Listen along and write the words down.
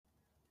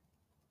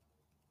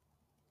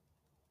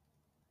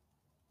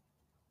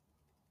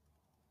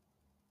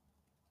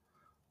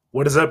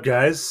What is up,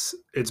 guys?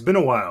 It's been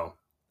a while.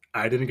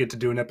 I didn't get to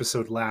do an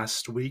episode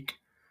last week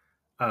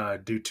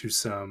due to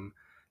some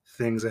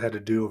things I had to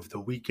do over the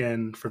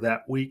weekend for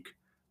that week,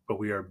 but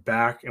we are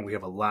back and we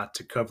have a lot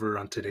to cover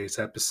on today's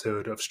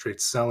episode of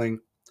Straight Selling.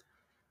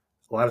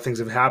 A lot of things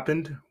have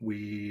happened.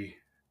 We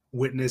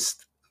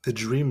witnessed the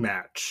dream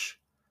match,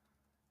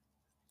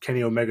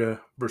 Kenny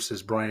Omega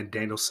versus Bryan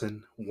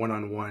Danielson,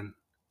 one-on-one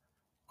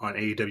on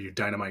AEW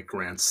Dynamite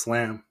Grand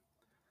Slam.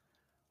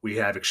 We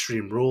have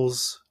Extreme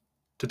Rules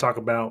to talk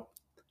about.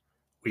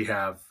 We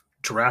have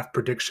draft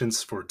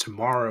predictions for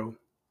tomorrow.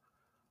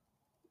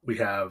 We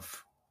have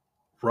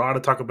Raw to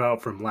talk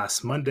about from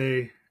last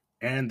Monday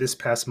and this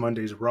past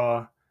Monday's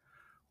Raw.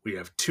 We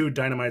have two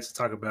Dynamites to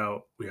talk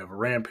about. We have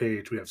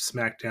Rampage. We have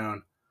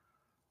SmackDown.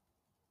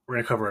 We're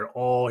going to cover it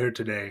all here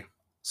today.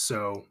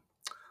 So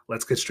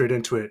let's get straight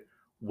into it.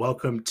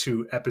 Welcome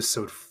to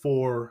episode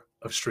 4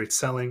 of Straight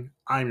Selling.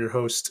 I'm your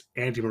host,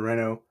 Andy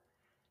Moreno,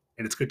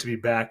 and it's good to be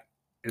back.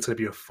 It's going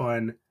to be a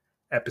fun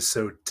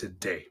episode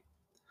today.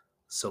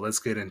 So let's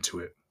get into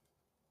it.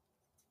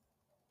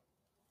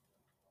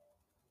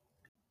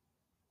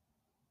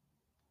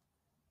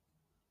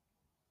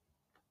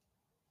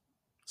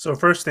 So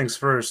first things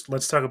first,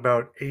 let's talk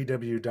about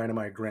AEW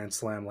Dynamite Grand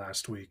Slam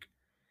last week.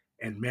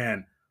 And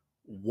man,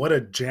 what a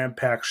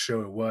jam-packed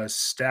show it was.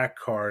 Stack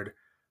card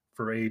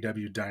for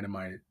AEW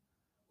Dynamite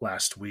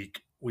last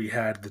week. We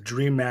had the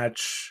dream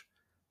match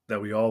that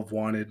we all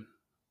wanted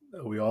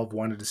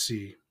to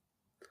see.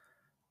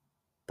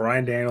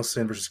 Bryan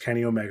Danielson versus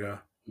Kenny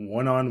Omega,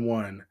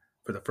 one-on-one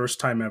for the first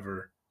time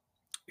ever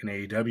in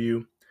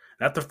AEW.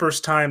 Not the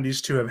first time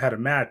these two have had a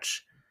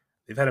match.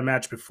 They've had a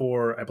match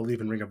before, I believe,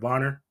 in Ring of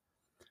Honor,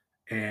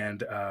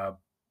 and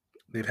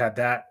they've had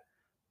that,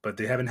 but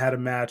they haven't had a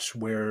match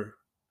where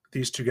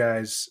these two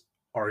guys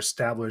are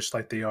established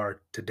like they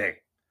are today.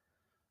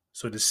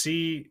 So to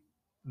see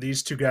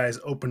these two guys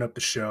open up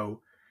the show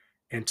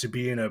and to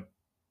be in a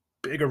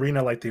big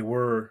arena like they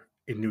were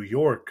in New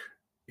York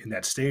in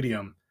that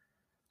stadium,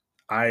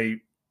 I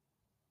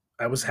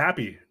I was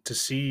happy to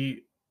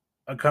see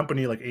a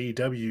company like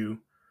AEW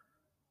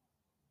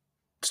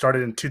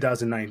started in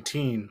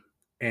 2019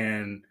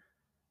 and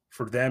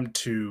for them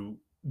to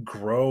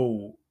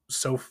grow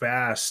so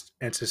fast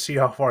and to see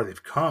how far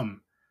they've come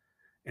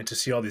and to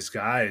see all these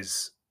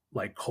guys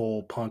like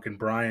Cole, Punk, and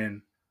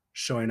Bryan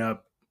showing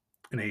up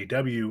in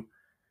AEW,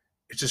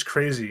 it's just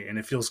crazy. And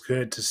it feels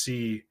good to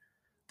see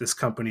this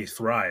company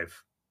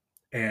thrive.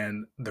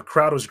 And the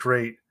crowd was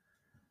great.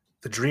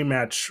 The dream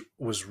match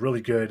was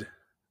really good.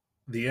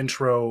 The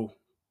intro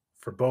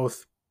for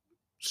both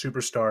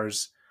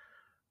superstars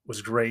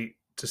was great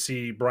to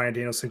see Bryan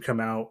Danielson come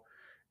out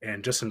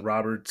and Justin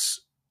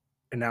Roberts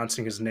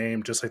announcing his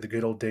name just like the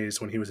good old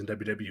days when he was in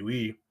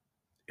WWE.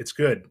 It's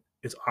good.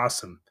 It's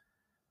awesome.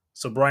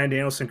 So Bryan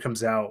Danielson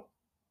comes out.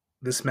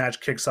 This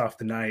match kicks off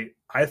the night.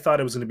 I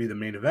thought it was going to be the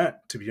main event,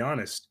 to be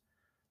honest,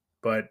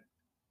 but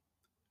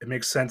it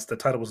makes sense. The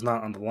title was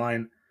not on the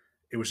line.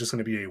 It was just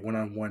going to be a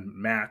one-on-one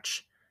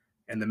match,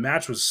 and the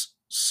match was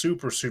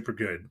super, super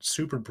good,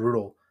 super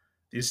brutal.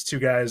 These two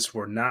guys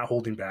were not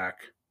holding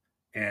back,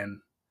 and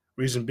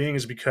reason being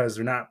is because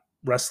they're not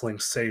wrestling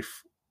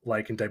safe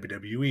like in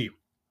WWE.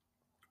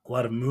 A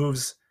lot of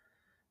moves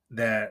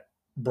that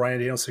Bryan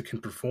Danielson can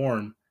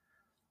perform,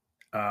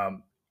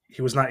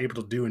 he was not able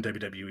to do in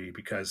WWE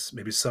because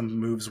maybe some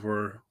moves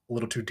were a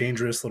little too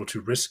dangerous, a little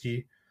too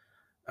risky.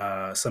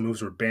 Some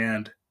moves were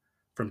banned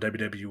from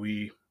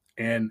WWE.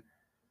 And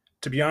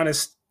to be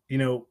honest,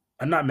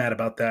 I'm not mad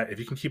about that. If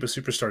you can keep a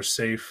superstar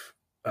safe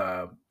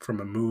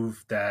from a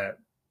move that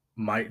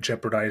might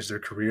jeopardize their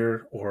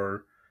career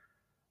or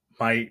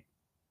might,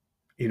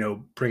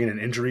 bring in an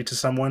injury to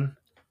someone,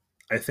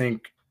 I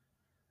think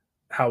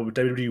how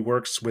WWE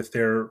works with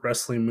their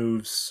wrestling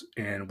moves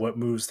and what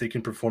moves they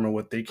can perform and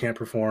what they can't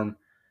perform,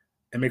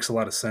 it makes a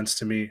lot of sense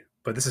to me.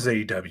 But this is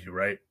AEW,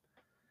 right?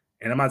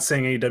 And I'm not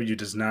saying AEW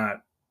does not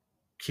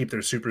keep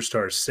their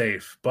superstars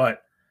safe,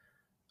 but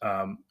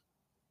um,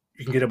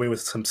 you can get away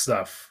with some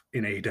stuff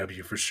in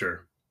AEW for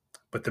sure.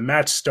 But the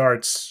match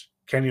starts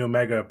Kenny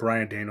Omega,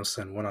 Bryan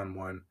Danielson, one on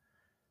one.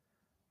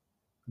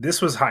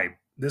 This was hype.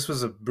 This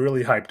was a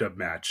really hyped up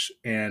match,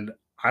 and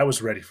I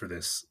was ready for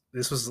this.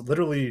 This was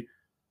literally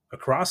a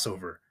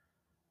crossover.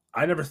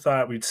 I never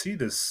thought we'd see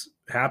this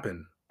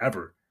happen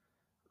ever.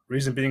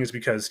 Reason being is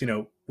because,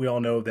 we all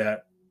know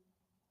that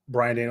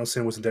Bryan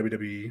Danielson was in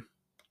WWE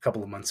a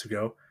couple of months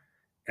ago,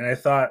 and I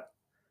thought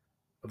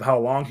of how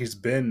long he's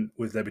been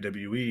with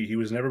WWE, he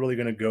was never really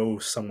going to go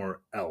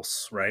somewhere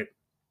else, right?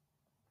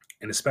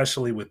 And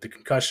especially with the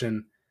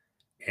concussion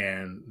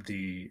and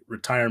the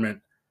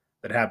retirement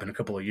that happened a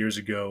couple of years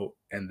ago,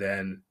 and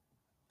then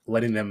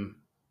letting them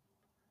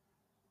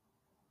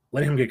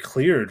letting him get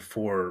cleared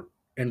for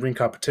in-ring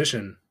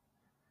competition,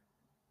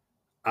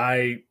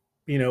 I,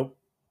 you know,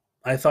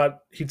 I thought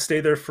he'd stay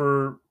there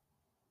for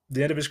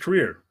the end of his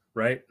career,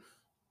 right?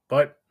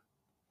 But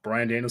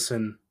Bryan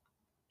Danielson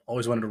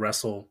always wanted to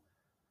wrestle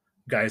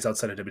guys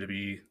outside of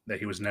WWE that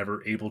he was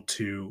never able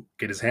to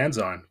get his hands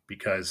on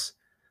because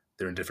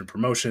they're in different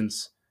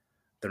promotions.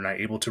 They're not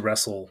able to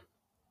wrestle,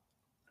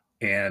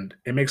 and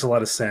it makes a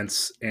lot of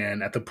sense.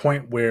 And at the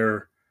point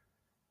where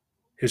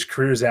his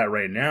career is at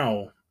right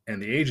now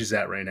and the age is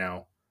at right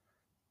now,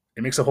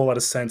 it makes a whole lot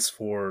of sense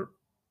for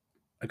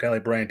a guy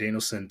like Bryan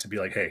Danielson to be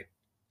like, hey,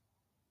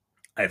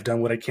 I've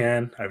done what I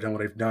can. I've done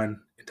what I've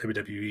done in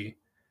WWE.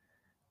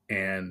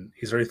 And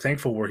he's very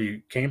thankful where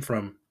he came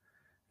from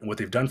and what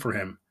they've done for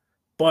him.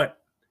 But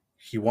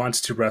he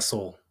wants to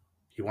wrestle.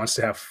 He wants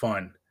to have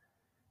fun.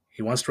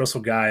 He wants to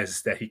wrestle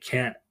guys that he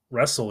can't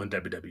wrestle in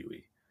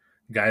WWE,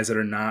 guys that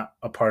are not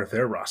a part of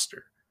their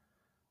roster.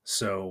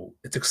 So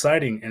it's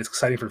exciting, and it's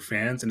exciting for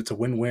fans, and it's a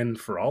win-win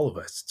for all of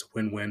us. It's a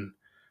win-win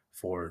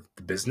for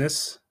the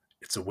business.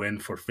 It's a win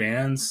for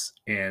fans,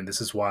 and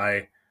this is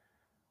why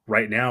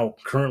right now,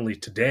 currently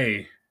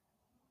today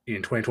in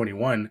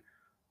 2021,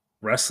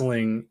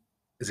 wrestling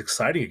is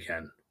exciting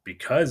again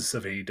because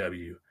of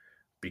AEW,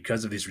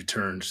 because of these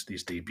returns,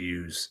 these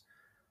debuts,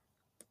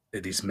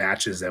 these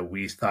matches that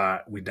we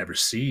thought we'd never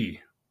see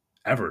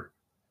ever.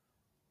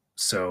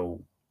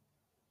 So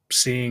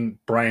seeing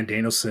Bryan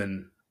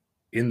Danielson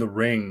in the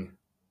ring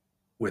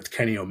with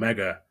Kenny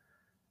Omega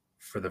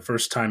for the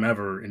first time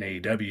ever in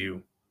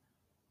AEW,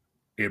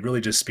 it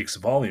really just speaks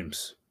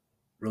volumes.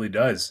 It really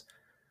does.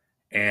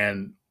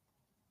 And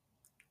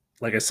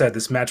like I said,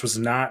 this match was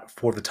not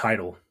for the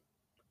title.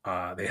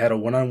 They had a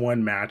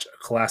one-on-one match, a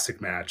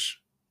classic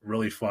match,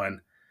 really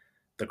fun.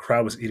 The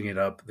crowd was eating it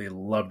up. They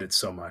loved it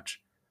so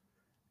much.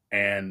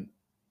 And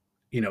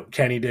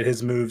Kenny did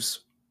his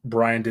moves.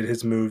 Bryan did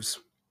his moves.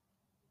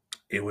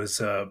 It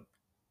was, I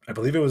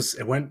believe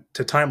it went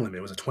to time limit.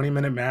 It was a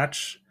 20-minute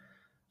match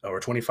or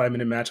a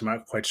 25-minute match. I'm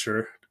not quite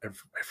sure.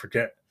 I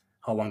forget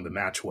how long the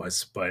match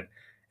was, but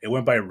it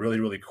went by really,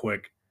 really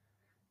quick.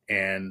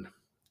 And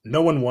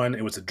no one won.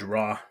 It was a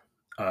draw.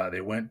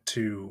 They went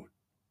to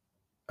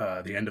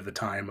the end of the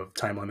time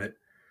limit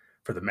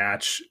for the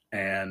match,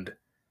 and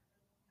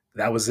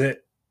that was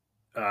it.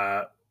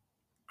 Uh,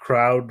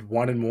 Crowd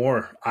wanted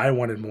more. I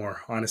wanted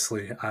more.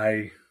 Honestly,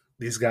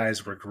 these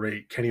guys were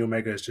great. Kenny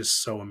Omega is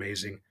just so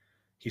amazing.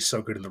 He's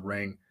so good in the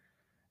ring,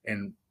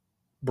 and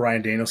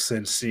Bryan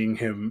Danielson, seeing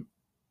him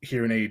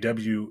here in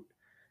AEW,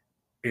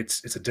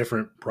 it's a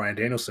different Bryan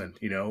Danielson.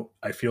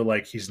 I feel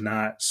like he's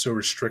not so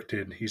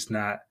restricted. He's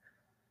not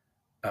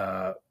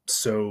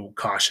so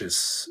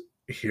cautious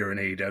here in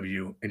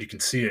AEW, and you can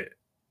see it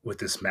with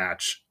this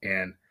match.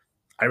 And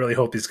I really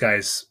hope these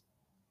guys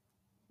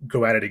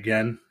go at it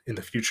again in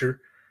the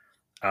future.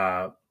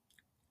 Uh,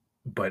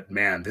 but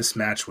man, this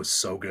match was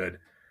so good.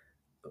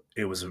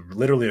 It was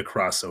literally a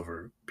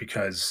crossover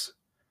because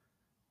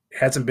it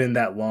hasn't been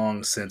that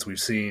long since we've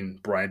seen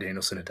Bryan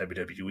Danielson at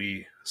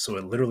WWE. So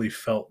it literally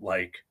felt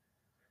like,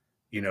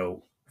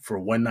 for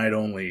one night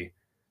only,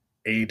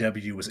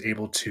 AEW was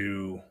able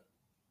to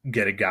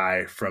get a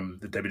guy from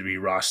the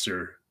WWE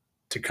roster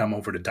to come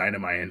over to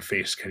Dynamite and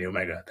face Kenny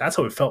Omega. That's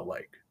how it felt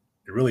like.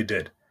 It really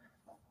did.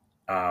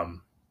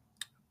 Um,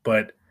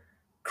 but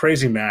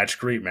crazy match,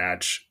 great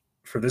match.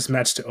 For this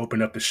match to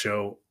open up the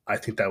show, I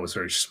think that was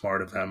very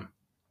smart of them.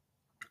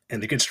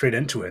 And they get straight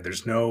into it.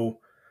 There's no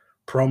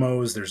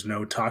promos, there's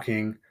no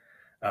talking.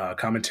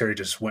 Commentary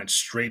just went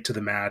straight to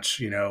the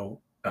match. None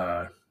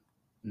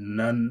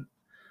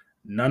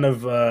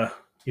of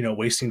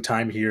wasting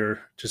time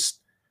here.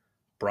 Just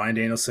Bryan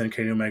Danielson,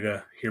 Kenny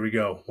Omega. Here we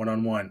go,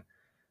 1-on-1.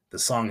 The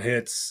song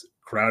hits.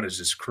 Crowd is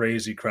just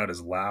crazy. Crowd is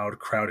loud.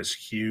 Crowd is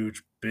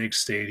huge. Big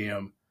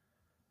stadium.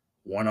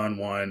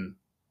 1-on-1.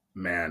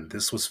 Man,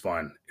 this was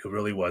fun. It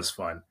really was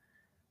fun.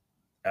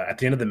 At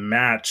the end of the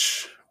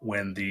match,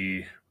 when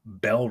the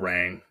bell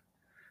rang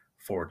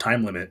for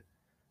time limit,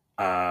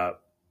 uh,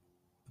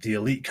 the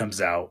Elite comes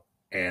out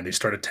and they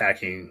start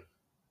attacking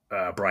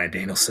Bryan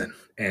Danielson.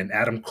 And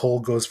Adam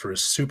Cole goes for a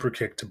super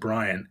kick to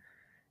Bryan.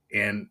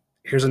 And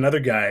here's another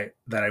guy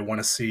that I want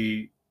to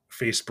see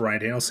face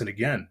Bryan Danielson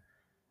again,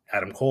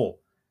 Adam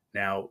Cole.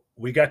 Now,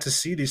 we got to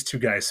see these two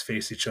guys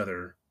face each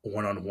other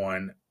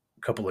one-on-one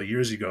a couple of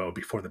years ago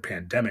before the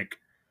pandemic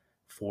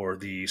for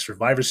the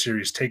Survivor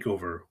Series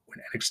takeover when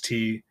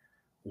NXT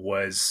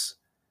was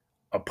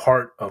a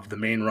part of the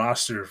main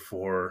roster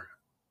for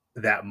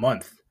that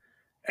month.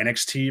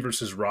 NXT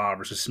versus Raw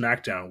versus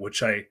SmackDown,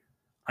 which I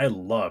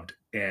loved.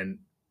 And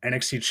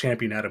NXT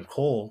champion Adam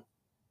Cole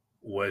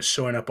was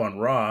showing up on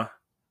Raw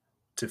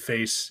to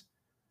face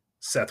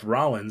Seth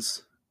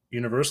Rollins,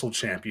 Universal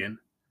Champion,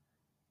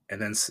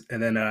 and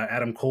then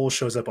Adam Cole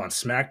shows up on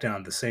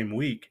SmackDown the same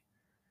week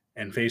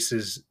and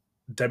faces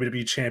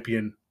WWE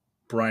Champion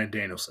Bryan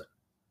Danielson.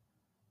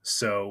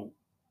 So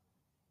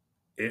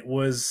it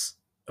was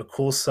a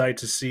cool sight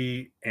to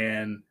see,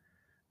 and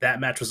that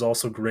match was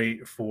also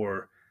great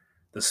for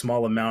the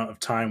small amount of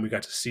time we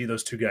got to see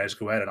those two guys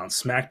go at it on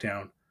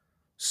SmackDown.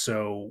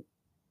 So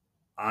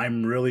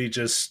I'm really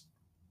just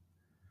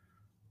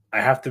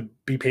I have to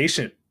be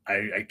patient.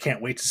 I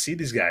can't wait to see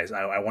these guys.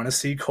 I want to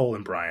see Cole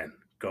and Bryan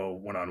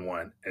go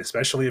 1-on-1,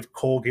 especially if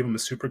Cole gave him a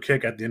super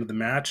kick at the end of the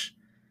match.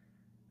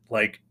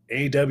 Like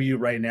AEW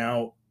right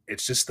now,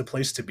 it's just the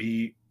place to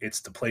be. It's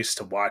the place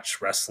to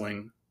watch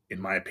wrestling,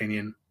 in my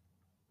opinion.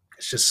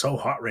 it's just so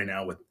hot right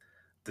now with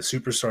the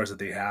superstars that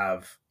they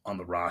have on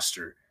the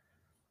roster.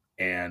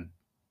 And,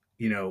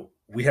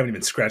 we haven't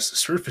even scratched the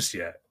surface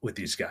yet with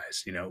these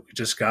guys. We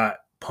just got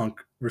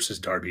Punk versus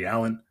Darby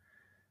Allin.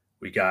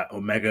 We got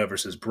Omega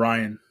versus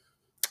Bryan.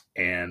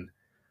 And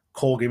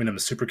Cole giving him a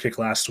super kick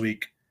last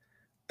week.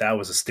 That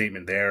was a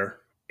statement there.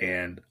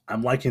 And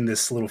I'm liking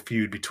this little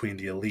feud between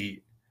the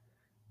Elite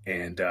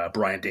and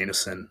Bryan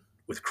Danielson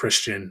with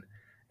Christian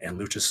and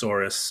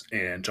Luchasaurus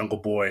and Jungle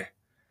Boy.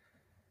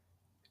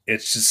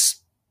 It's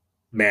just,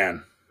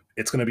 man,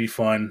 it's going to be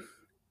fun.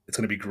 It's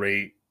going to be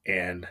great.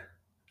 And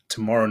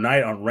tomorrow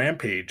night on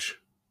Rampage,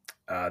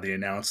 they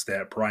announced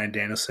that Bryan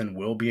Danielson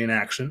will be in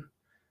action.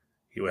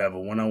 He will have a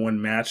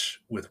one-on-one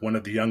match with one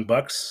of the Young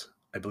Bucks.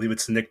 I believe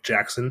it's Nick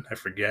Jackson. I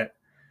forget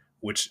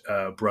which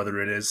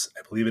brother it is.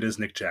 I believe it is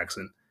Nick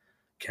Jackson.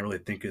 Can't really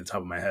think at the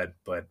top of my head,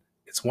 but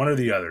it's one or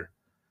the other.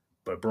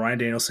 But Bryan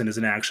Danielson is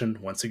in action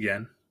once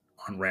again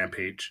on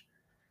Rampage.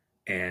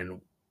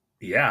 And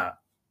yeah,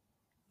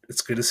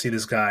 it's good to see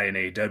this guy in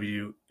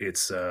AEW.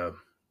 It's a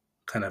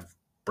kind of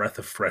breath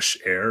of fresh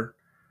air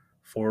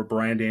for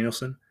Bryan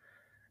Danielson.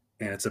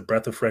 And it's a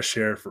breath of fresh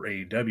air for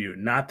AEW.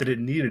 Not that it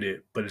needed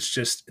it, but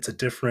it's a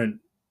different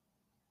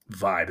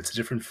vibe. It's a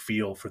different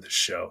feel for the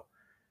show.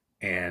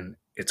 And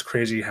it's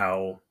crazy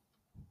how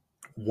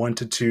 1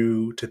 to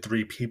 2 to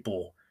 3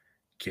 people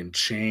can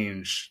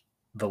change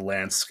the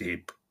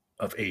landscape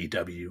of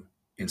AEW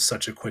in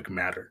such a quick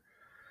matter,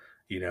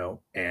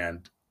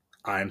 and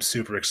I'm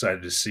super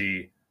excited to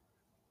see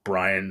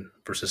Bryan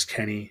versus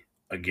Kenny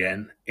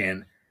again.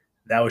 And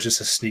that was just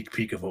a sneak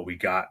peek of what we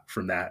got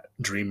from that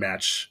dream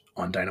match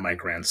on Dynamite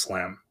Grand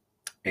Slam.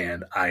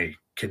 And I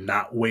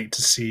cannot wait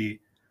to see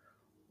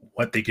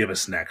what they give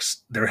us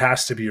next. There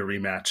has to be a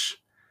rematch.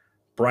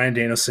 Bryan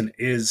Danielson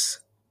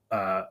is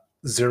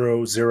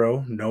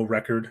 0-0, no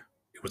record.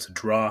 It was a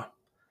draw.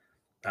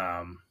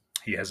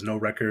 He has no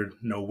record,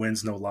 no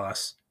wins, no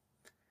loss.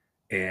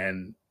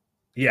 And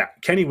yeah,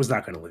 Kenny was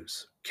not going to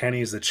lose.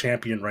 Kenny is the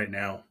champion right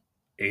now,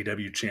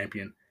 AEW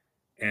champion.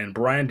 And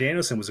Bryan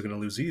Danielson wasn't going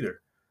to lose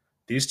either.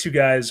 These two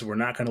guys were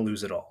not going to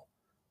lose at all.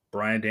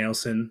 Bryan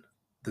Danielson,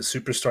 the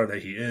superstar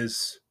that he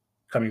is,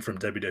 coming from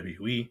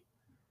WWE,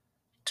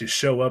 to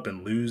show up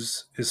and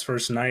lose his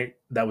first night,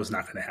 that was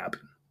not going to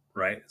happen,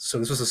 right? So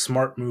this was a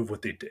smart move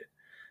what they did.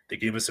 They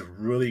gave us a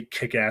really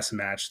kick-ass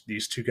match.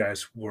 These two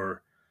guys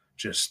were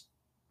just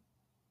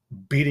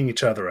beating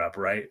each other up,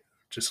 right?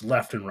 Just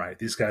left and right.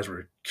 These guys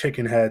were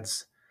kicking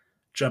heads,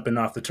 jumping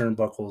off the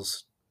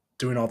turnbuckles,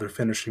 doing all their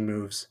finishing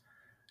moves.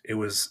 It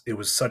was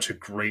such a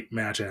great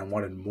match, and I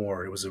wanted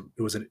more. It was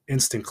an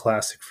instant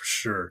classic for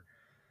sure.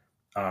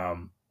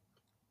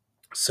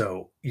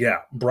 So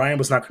yeah, Bryan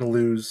was not going to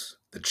lose.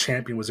 The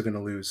champion wasn't going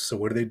to lose. So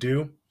what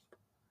do?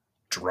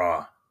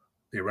 Draw.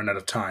 They run out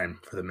of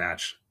time for the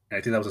match. And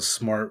I think that was a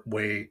smart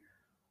way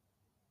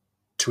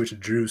to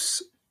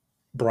introduce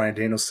Bryan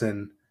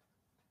Danielson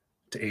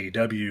to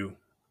AEW,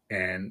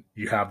 and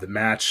you have the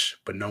match,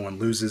 but no one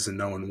loses and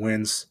no one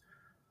wins.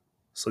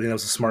 So I think that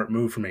was a smart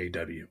move from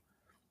AEW.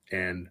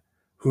 And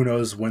who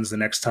knows when's the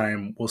next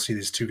time we'll see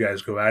these two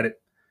guys go at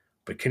it.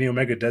 But Kenny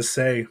Omega does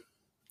say,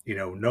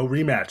 no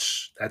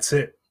rematch. That's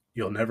it.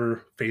 You'll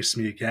never face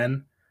me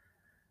again.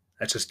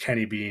 That's just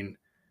Kenny being,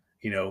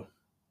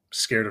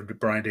 scared of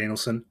Bryan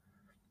Danielson,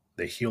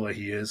 the heel that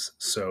he is.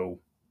 So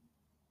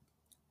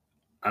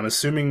I'm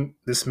assuming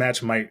this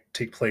match might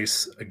take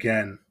place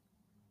again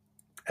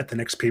at the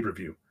next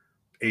pay-per-view,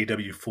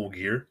 AEW Full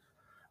Gear.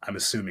 I'm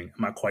assuming.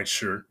 I'm not quite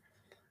sure.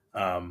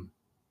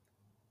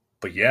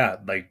 But yeah,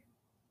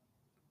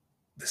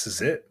 this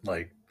is it.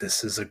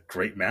 This is a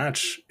great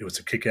match. It was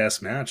a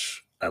kick-ass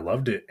match. I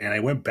loved it. And I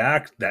went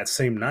back that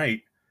same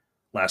night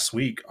last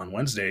week on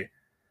Wednesday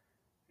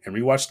and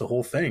rewatched the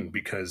whole thing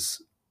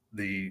because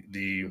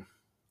the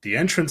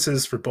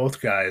entrances for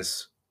both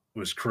guys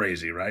was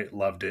crazy, right?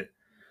 Loved it.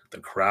 The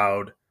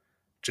crowd,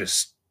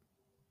 just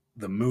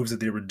the moves that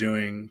they were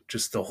doing,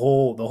 just the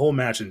whole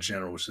match in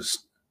general was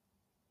just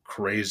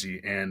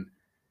crazy. And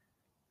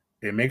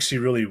it makes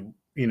you really,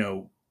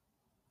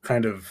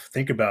 kind of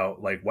think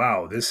about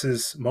wow, this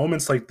is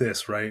moments like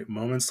this, right?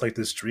 Moments like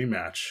this dream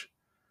match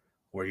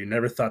where you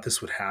never thought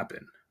this would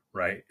happen,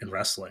 right? In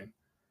wrestling.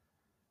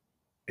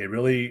 It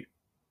really,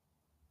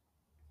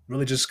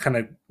 really just kind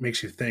of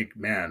makes you think,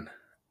 man,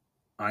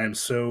 I am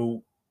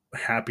so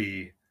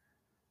happy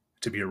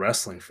to be a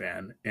wrestling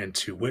fan and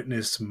to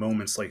witness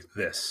moments like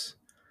this,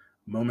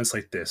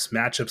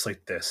 matchups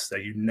like this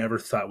that you never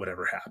thought would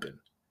ever happen.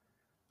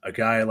 A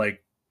guy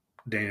like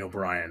Daniel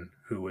Bryan,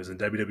 who was in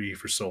WWE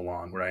for so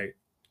long, right?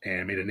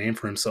 And made a name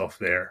for himself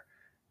there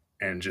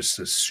and just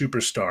a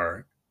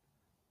superstar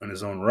in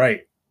his own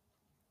right.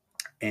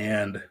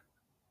 And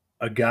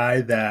a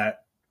guy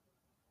that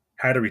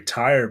had to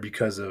retire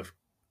because of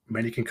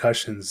many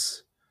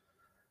concussions.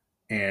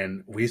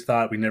 And we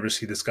thought we'd never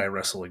see this guy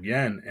wrestle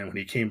again. And when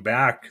he came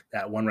back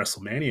that one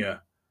WrestleMania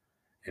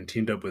and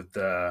teamed up with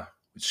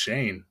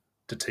Shane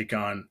to take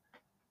on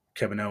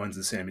Kevin Owens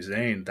and Sami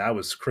Zayn, that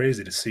was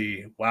crazy to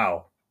see.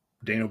 Wow,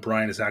 Daniel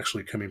Bryan is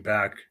actually coming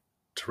back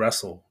to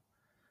wrestle.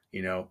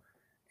 you know,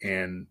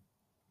 and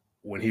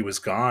when he was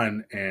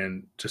gone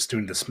and just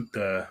doing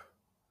the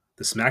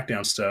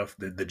SmackDown stuff,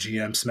 the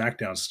GM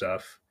SmackDown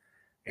stuff,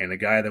 and a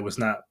guy that was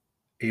not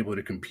able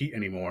to compete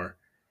anymore,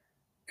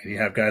 and you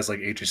have guys like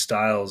AJ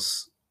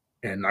Styles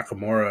and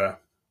Nakamura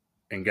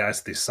and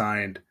guys that they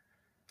signed.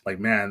 Like,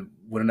 man,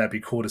 wouldn't that be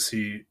cool to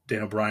see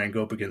Daniel Bryan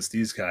go up against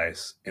these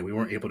guys? And we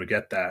weren't able to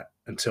get that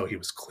until he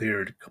was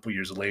cleared a couple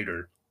years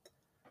later.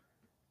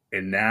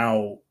 And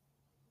now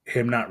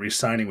him not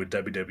re-signing with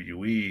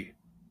WWE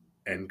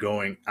and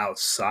going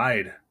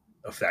outside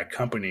of that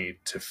company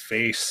to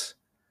face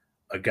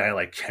a guy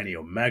like Kenny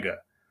Omega,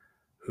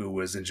 who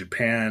was in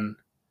Japan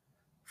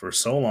for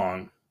so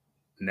long,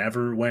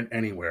 never went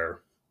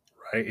anywhere,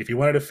 right? If you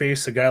wanted to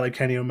face a guy like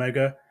Kenny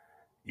Omega,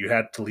 you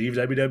had to leave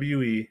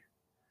WWE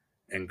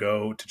and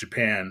go to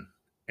Japan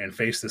and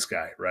face this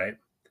guy, right?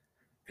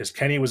 Because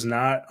Kenny was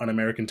not on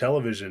American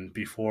television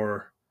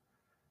before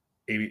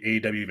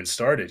AEW even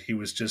started. He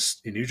was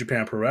just in New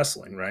Japan Pro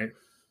Wrestling, right?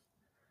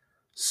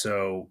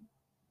 So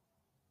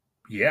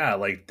yeah,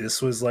 like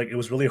this was like it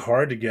was really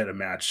hard to get a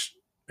match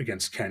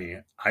against Kenny,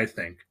 I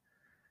think.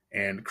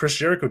 And Chris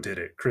Jericho did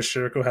it. Chris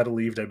Jericho had to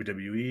leave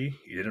WWE.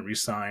 He didn't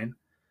resign.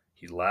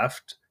 He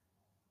left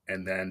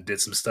and then did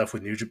some stuff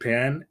with New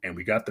Japan. And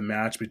we got the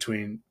match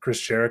between Chris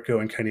Jericho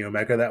and Kenny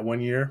Omega that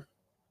one year.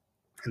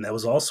 And that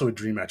was also a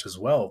dream match as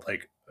well,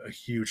 like a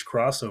huge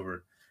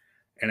crossover.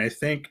 And I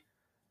think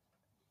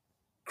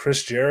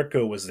Chris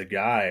Jericho was the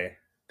guy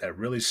that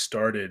really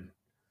started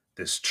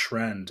this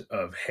trend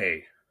of,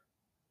 hey,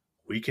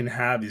 we can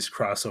have these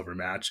crossover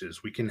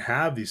matches. We can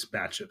have these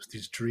matchups,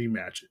 these dream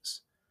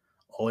matches.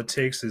 All it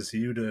takes is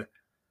you to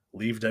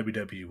leave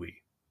WWE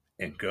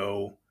and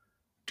go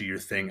do your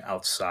thing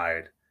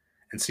outside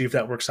and see if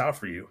that works out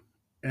for you.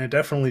 And it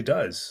definitely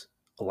does.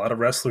 A lot of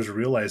wrestlers are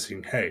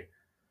realizing, hey,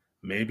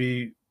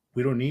 maybe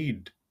we don't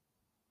need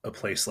a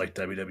place like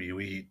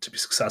WWE to be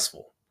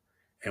successful.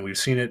 And we've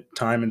seen it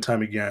time and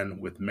time again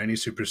with many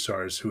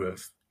superstars who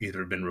have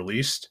either been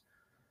released,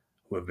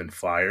 who have been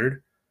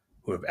fired,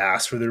 who have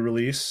asked for their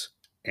release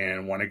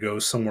and want to go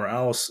somewhere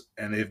else,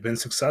 and they've been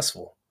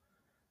successful.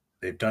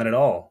 They've done it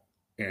all.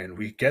 And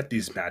we get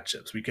these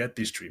matchups, we get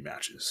these dream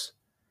matches.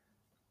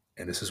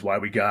 And this is why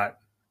we got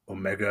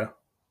Omega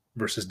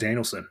versus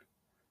Danielson,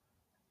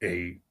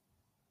 a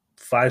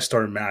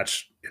 5-star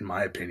match, in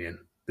my opinion.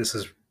 This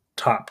is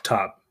top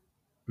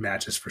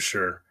matches for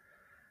sure.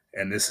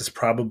 And this is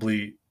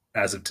probably,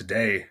 as of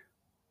today,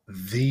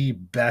 the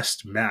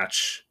best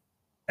match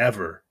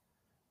ever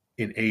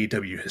in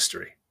AEW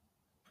history.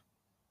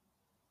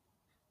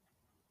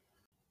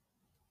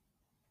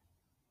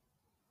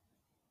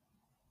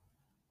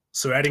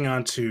 So, adding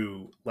on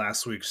to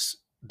last week's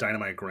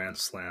Dynamite Grand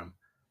Slam,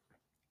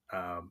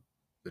 um,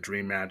 the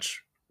dream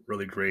match,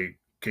 really great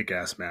kick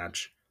ass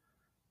match.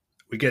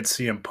 We get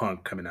CM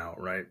Punk coming out,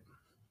 right?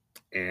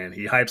 And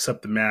he hypes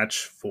up the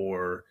match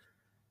for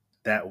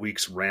that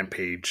week's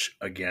Rampage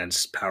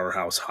against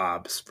Powerhouse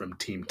Hobbs from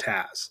Team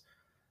Taz.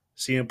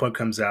 CM Punk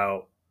comes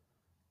out,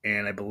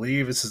 and I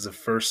believe this is the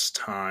first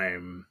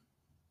time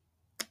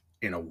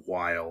in a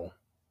while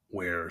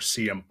where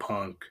CM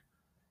Punk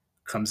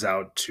comes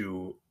out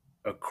to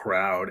a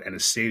crowd and a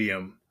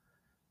stadium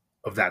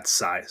of that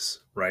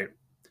size, right?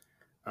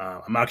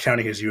 I'm not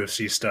counting his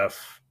UFC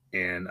stuff,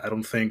 and I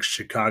don't think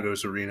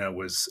Chicago's arena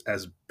was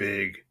as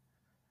big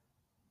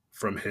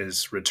from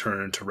his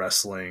return to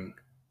wrestling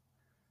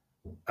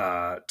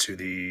to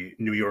the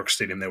New York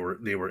stadium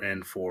they were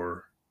in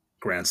for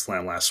Grand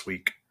Slam last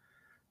week.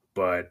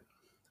 But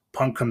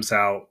Punk comes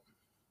out,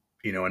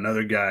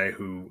 another guy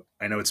who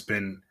I know it's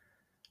been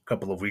a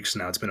couple of weeks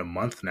now, it's been a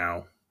month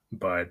now,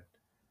 but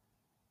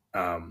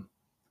um,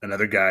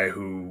 another guy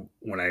who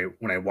when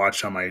I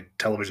watch on my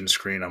television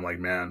screen, I'm like,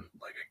 man,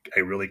 like I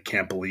really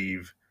can't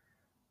believe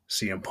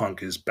CM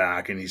Punk is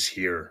back and he's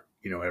here,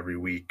 every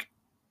week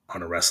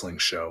on a wrestling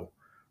show,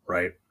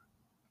 right?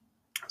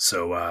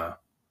 So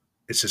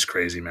it's just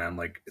crazy, man.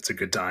 Like it's a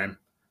good time.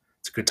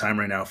 It's a good time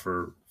right now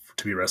for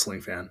to be a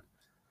wrestling fan.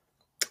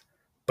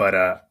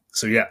 But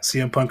so yeah,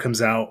 CM Punk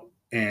comes out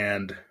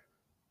and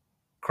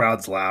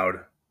crowd's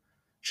loud,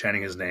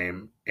 chanting his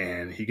name,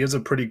 and he gives a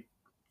pretty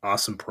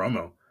awesome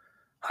promo,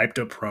 hyped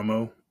up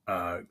promo.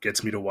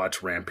 Gets me to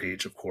watch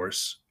Rampage, of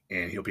course,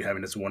 and he'll be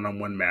having his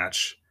one-on-one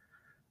match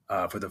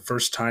for the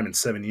first time in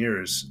 7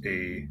 years,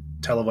 a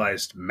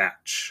televised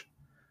match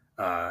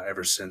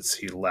ever since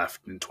he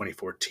left in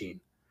 2014.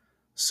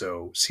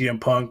 So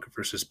CM Punk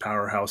versus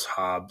Powerhouse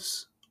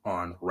Hobbs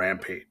on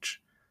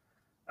Rampage.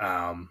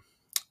 Um,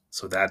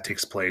 so that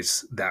takes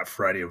place that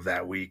Friday of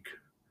that week.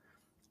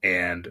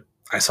 And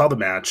I saw the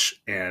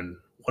match, and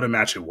what a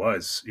match it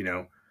was.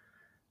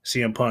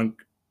 CM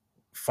Punk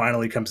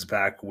finally comes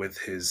back with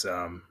his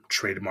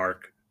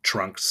trademark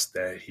trunks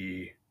that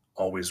he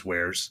always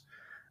wears.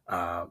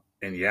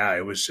 And yeah,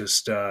 it was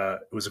just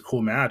it was a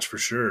cool match for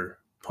sure.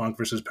 Punk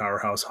versus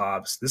Powerhouse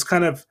Hobbs. This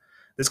kind of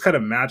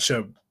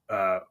matchup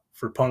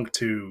for Punk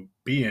to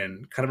be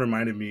in kind of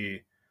reminded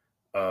me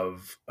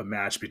of a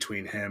match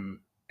between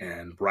him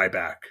and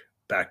Ryback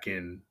back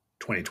in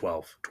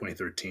 2012,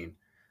 2013,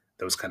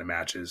 those kind of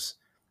matches.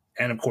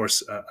 And of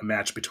course, a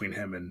match between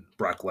him and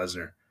Brock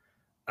Lesnar.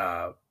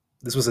 Uh,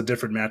 this was a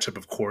different matchup,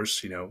 of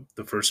course.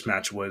 The first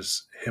match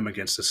was him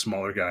against a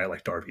smaller guy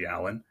like Darby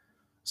Allin.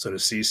 So to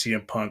see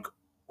CM Punk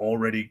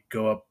already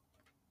go up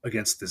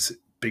against this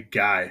big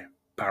guy,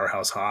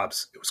 Powerhouse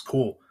Hobbs, it was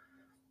cool.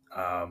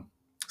 Um,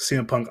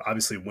 CM Punk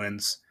obviously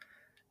wins,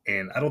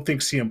 and I don't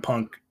think CM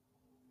Punk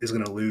is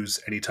going to lose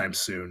anytime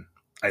soon.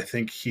 I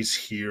think he's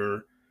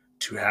here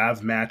to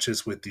have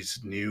matches with these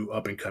new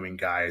up and coming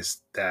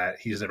guys that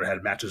he's never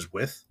had matches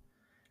with.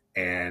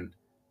 And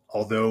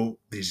although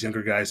these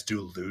younger guys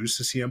do lose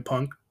to CM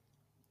Punk,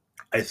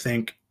 I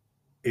think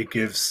it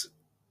gives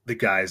the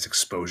guys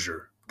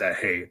exposure that,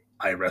 hey,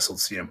 I wrestled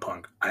CM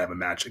Punk. I have a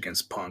match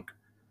against Punk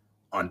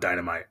on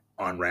Dynamite,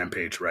 on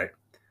Rampage, right?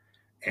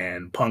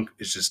 And Punk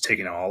is just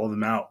taking all of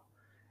them out.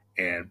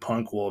 And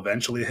Punk will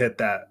eventually hit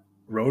that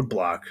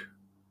roadblock.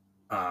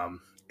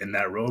 And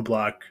that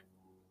roadblock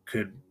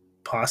could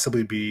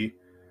possibly be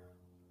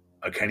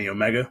a Kenny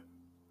Omega,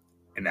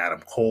 an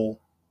Adam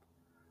Cole.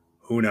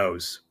 Who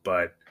knows?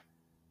 But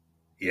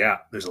yeah,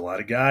 there's a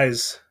lot of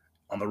guys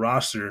on the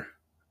roster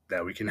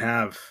that we can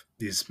have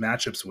these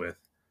matchups with.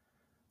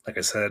 Like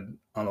I said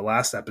on the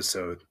last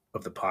episode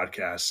of the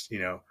podcast,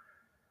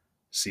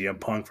 CM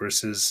Punk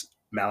versus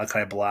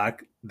Malachi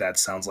Black, that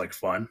sounds like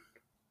fun.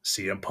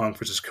 CM Punk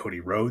versus Cody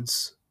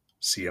Rhodes,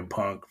 CM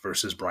Punk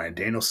versus Bryan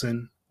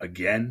Danielson,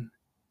 again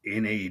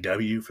in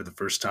AEW for the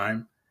first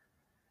time,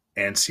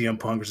 and CM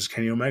Punk versus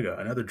Kenny Omega,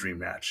 another dream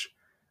match.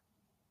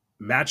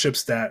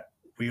 Matchups that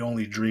we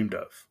only dreamed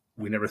of.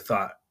 We never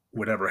thought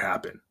would ever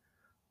happen.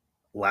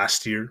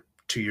 Last year,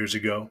 2 years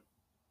ago,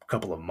 a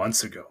couple of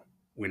months ago,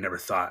 we never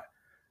thought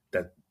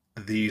that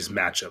these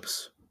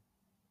matchups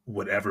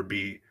would ever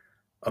be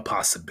a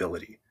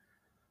possibility.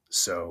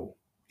 So,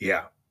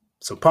 yeah.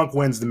 So Punk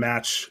wins the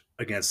match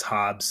against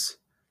Hobbs,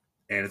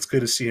 and it's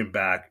good to see him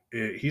back.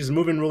 He's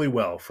moving really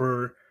well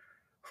for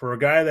a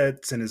guy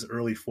that's in his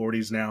early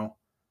 40s now.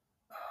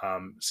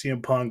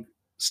 CM Punk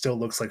still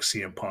looks like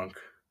CM Punk.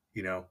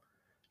 You know,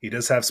 he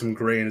does have some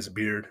gray in his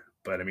beard,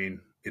 but I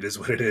mean, it is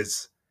what it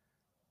is.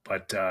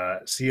 But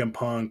CM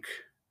Punk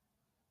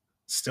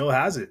still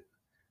has it,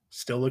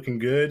 still looking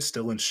good,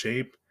 still in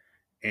shape,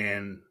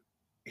 and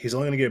he's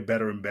only going to get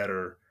better and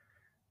better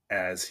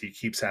as he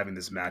keeps having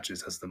these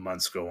matches as the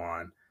months go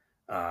on,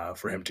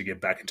 for him to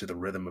get back into the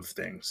rhythm of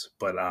things.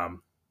 But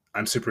I'm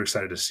super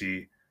excited to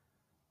see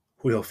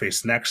who he'll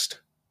face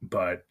next.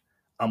 But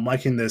I'm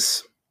liking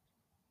this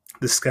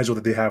schedule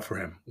that they have for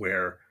him,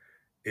 where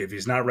if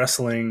he's not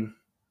wrestling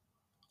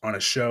on a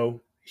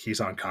show,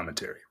 he's on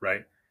commentary,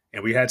 right?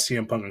 And we had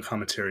CM Punk on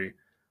commentary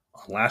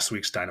on last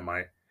week's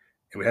Dynamite,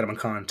 and we had him on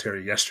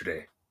commentary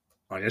yesterday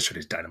on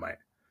yesterday's Dynamite.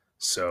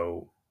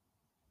 So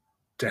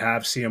to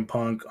have CM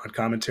Punk on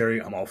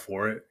commentary, I'm all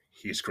for it.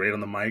 He's great on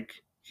the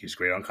mic. He's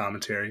great on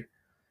commentary.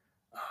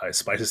 It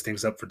spices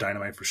things up for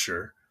Dynamite for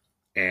sure.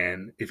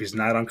 And if he's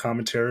not on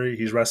commentary,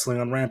 he's wrestling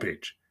on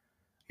Rampage,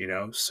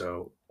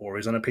 so, or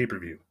he's on a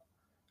pay-per-view.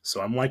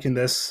 So I'm liking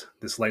this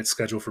light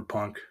schedule for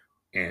Punk,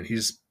 and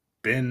he's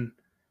been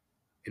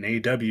in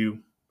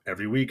AEW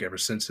every week ever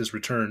since his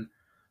return.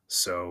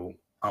 So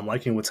I'm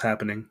liking what's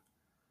happening.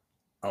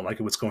 I'm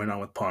liking what's going on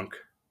with Punk,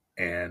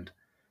 and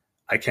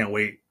I can't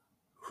wait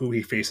who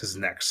he faces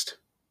next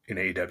in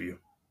AEW.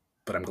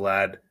 But I'm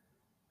glad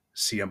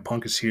CM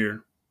Punk is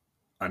here.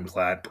 I'm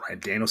glad Bryan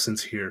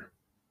Danielson's here.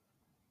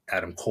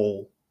 Adam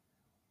Cole.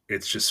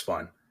 It's just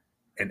fun.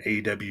 And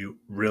AEW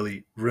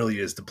really, really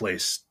is the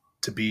place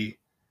to be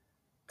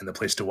and the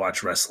place to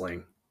watch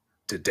wrestling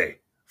today,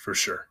 for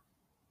sure.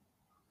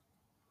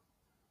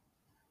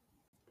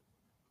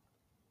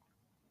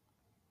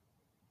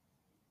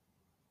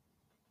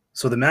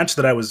 So the match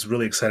that I was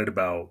really excited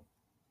about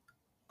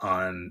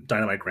on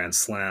Dynamite Grand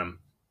Slam,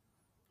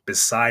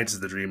 besides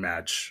the dream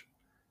match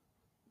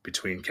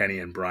between Kenny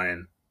and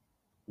Bryan,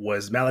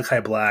 was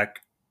Malachi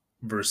Black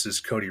versus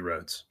Cody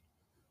Rhodes.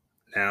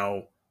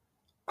 Now,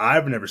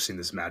 I've never seen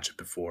this matchup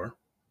before,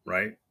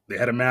 right? They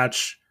had a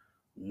match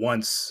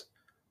once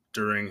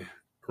during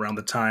around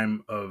the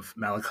time of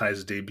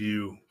Malachi's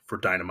debut for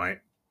Dynamite,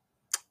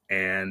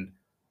 and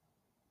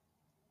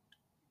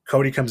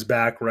Cody comes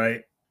back,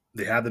 right?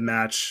 They had the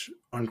match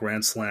on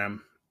Grand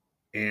Slam,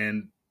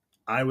 and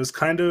I was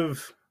kind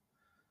of,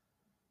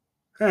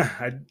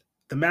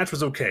 the match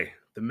was okay.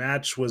 The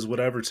match was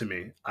whatever to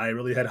me. I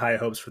really had high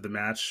hopes for the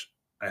match.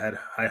 I had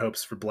high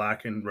hopes for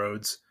Black and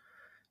Rhodes,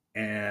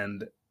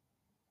 and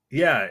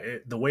yeah,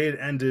 the way it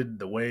ended,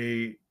 the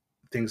way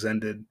things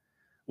ended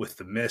with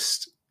the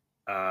mist,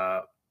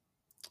 uh,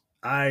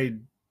 I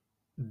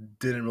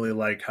didn't really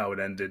like how it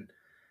ended.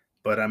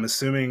 But I'm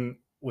assuming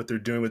what they're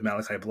doing with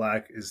Malachi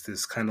Black is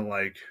this kind of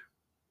like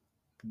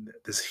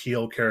this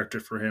heel character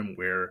for him,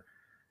 where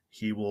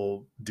he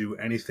will do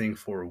anything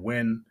for a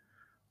win,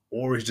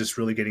 or he's just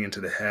really getting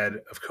into the head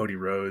of Cody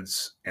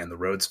Rhodes and the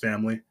Rhodes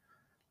family,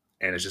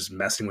 and is just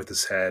messing with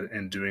his head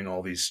and doing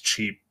all these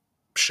cheap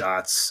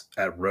shots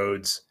at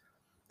Rhodes.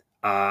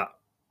 Uh,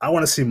 I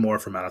want to see more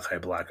from Malachi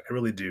Black. I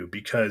really do,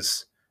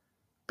 because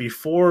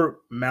before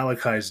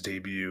Malachi's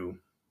debut,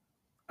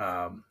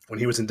 when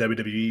he was in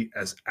WWE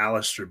as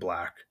Aleister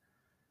Black,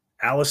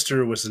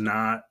 Aleister was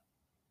not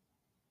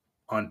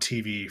on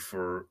TV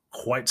for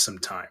quite some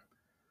time.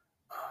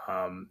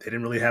 They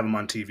didn't really have him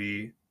on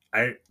TV.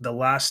 The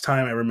last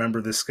time I remember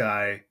this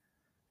guy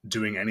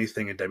doing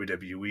anything in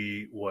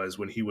WWE was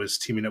when he was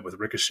teaming up with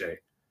Ricochet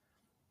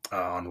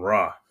on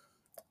Raw,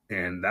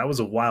 and that was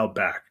a while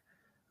back.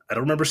 I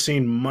don't remember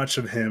seeing much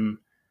of him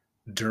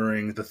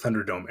during the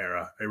Thunderdome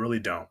era. I really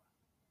don't.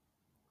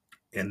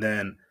 And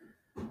then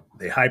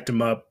they hyped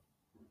him up.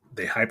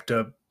 They hyped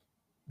up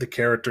the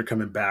character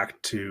coming back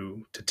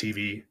to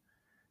TV,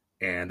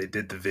 and they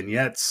did the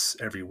vignettes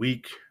every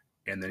week.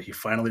 And then he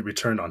finally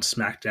returned on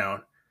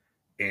SmackDown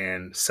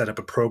and set up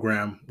a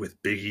program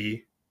with Big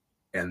E.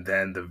 And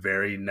then the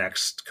very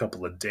next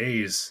couple of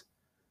days,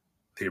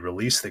 they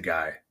released the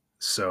guy.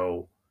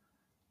 So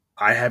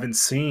I haven't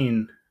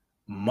seen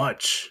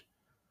much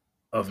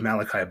of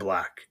Malachi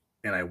Black,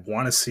 and I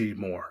want to see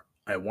more.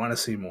 I want to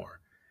see more.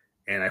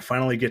 And I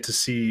finally get to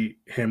see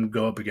him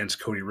go up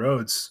against Cody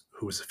Rhodes,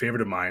 who is a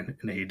favorite of mine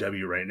in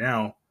AEW right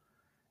now.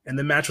 And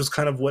the match was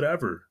kind of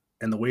whatever.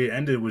 And the way it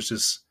ended was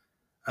just,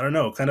 I don't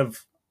know, kind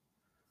of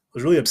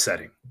was really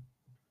upsetting.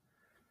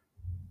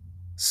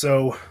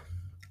 So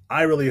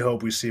I really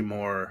hope we see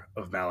more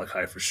of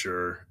Malachi for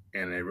sure.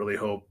 And I really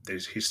hope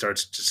that he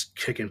starts just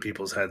kicking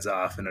people's heads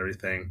off and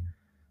everything.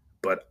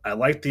 But I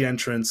like the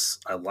entrance.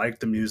 I like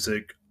the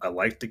music. I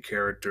like the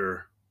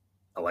character.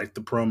 I like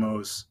the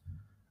promos.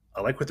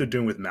 I like what they're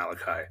doing with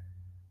Malachi.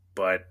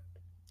 But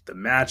the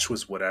match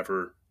was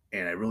whatever.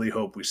 And I really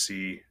hope we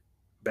see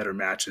better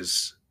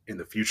matches in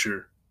the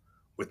future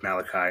with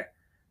Malachi.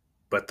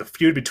 But the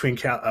feud between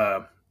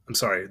the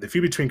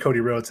feud between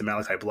Cody Rhodes and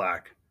Malachi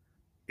Black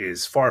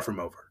is far from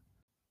over.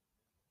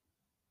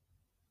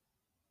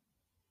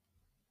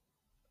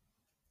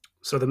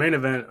 So the main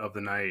event of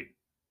the night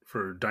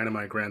for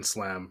Dynamite Grand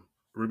Slam,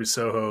 Ruby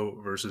Soho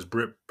versus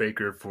Britt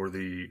Baker for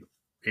the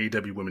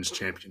AEW Women's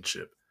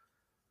Championship.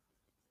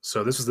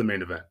 So this was the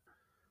main event.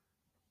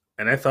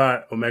 And I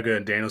thought Omega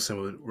and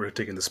Danielson were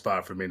taking the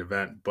spot for the main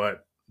event,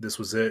 but this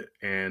was it.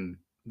 And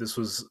this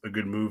was a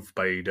good move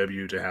by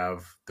AEW to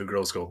have the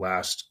girls go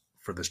last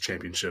for this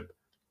championship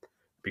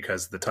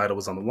because the title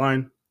was on the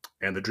line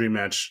and the Dream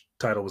Match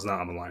title was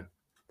not on the line.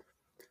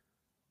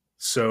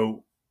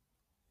 So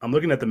I'm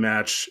looking at the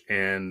match,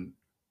 and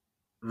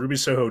Ruby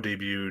Soho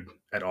debuted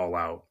at All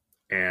Out,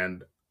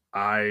 and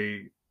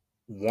I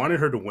wanted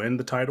her to win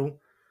the title,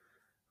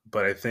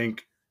 but I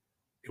think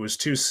it was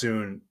too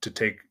soon to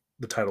take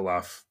the title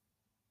off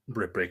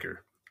Britt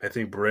Baker. I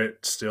think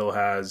Britt still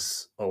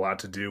has a lot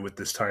to do with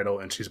this title,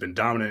 and she's been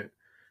dominant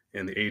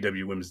in the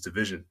AEW Women's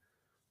Division.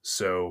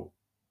 So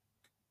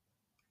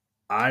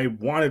I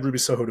wanted Ruby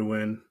Soho to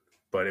win,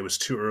 but it was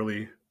too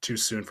early, too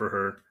soon for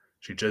her.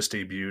 She just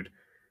debuted,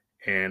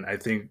 and I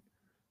think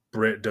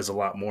Britt does a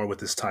lot more with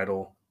this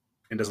title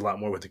and does a lot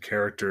more with the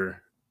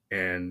character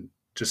and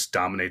just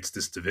dominates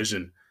this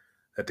division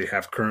that they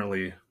have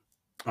currently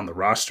on the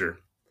roster.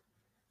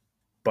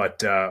 But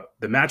the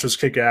match was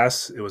kick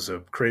ass. It was a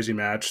crazy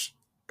match.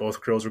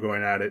 Both girls were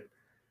going at it.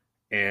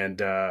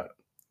 And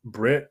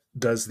Britt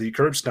does the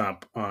curb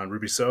stomp on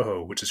Ruby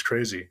Soho, which is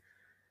crazy.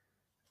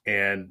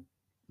 And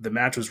the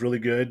match was really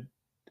good.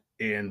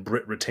 And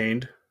Britt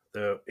retained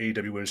the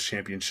AEW Women's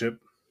Championship.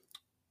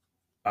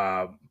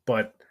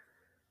 But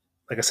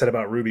like I said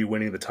about Ruby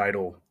winning the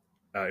title,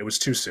 it was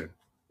too soon.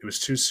 It was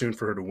too soon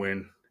for her to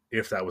win,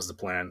 if that was the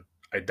plan.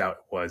 I doubt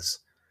it was.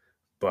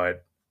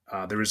 But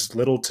there was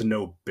little to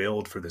no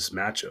build for this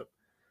matchup.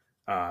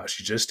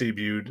 She just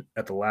debuted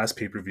at the last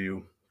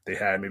pay-per-view. They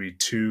had maybe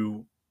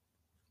two,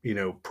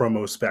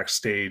 promos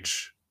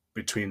backstage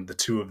between the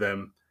two of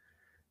them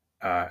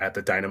at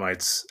the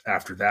Dynamites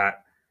after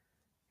that.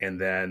 And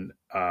then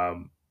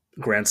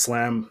Grand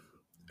Slam,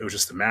 it was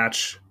just a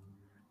match.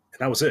 And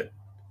that was it.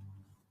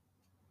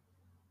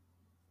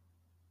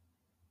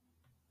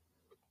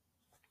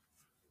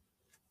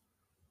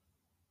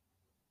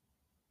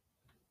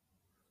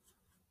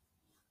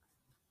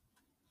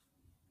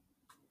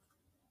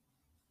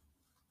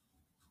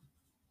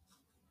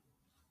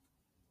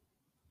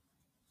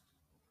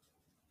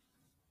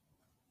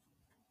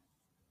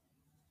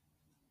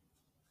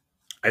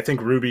 I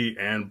think Ruby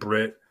and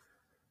Britt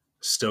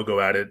still go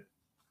at it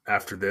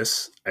after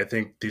this. I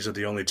think these are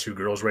the only two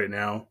girls right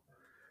now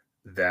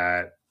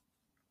that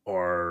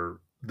are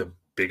the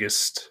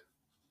biggest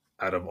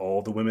out of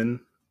all the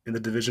women in the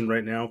division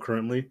right now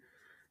currently.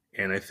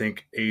 And I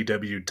think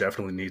AEW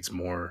definitely needs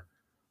more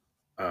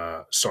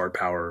star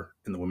power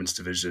in the women's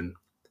division.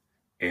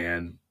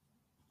 And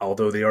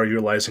although they are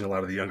utilizing a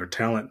lot of the younger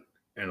talent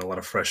and a lot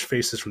of fresh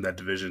faces from that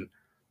division,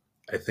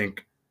 I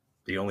think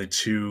the only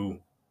two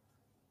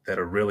that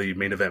are really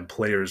main event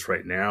players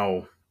right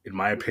now, in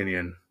my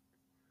opinion,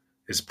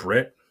 is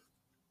Britt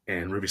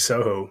and Ruby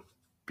Soho,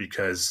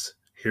 because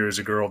here's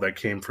a girl that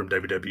came from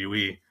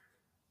WWE,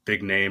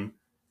 big name,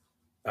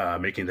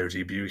 making their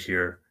debut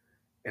here.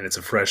 And it's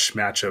a fresh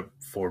matchup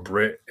for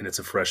Britt, and it's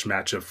a fresh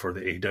matchup for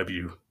the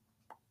AEW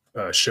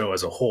show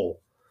as a whole.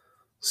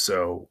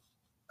 So,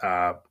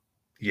 uh,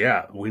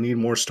 yeah, we need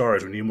more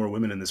stars. We need more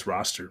women in this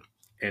roster.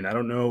 And I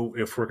don't know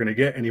if we're going to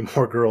get any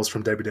more girls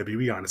from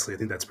WWE, honestly. I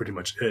think that's pretty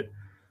much it.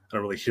 I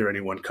don't really hear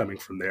anyone coming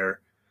from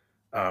there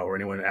or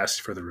anyone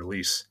asking for the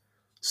release.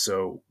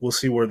 So we'll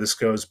see where this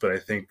goes. But I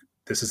think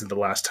this isn't the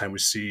last time we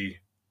see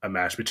a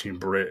match between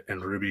Britt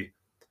and Ruby.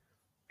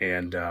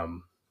 And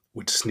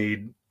we just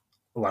need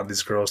a lot of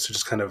these girls to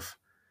just kind of,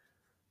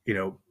 you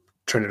know,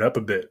 turn it up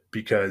a bit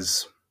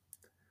because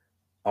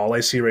all I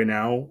see right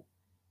now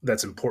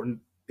that's important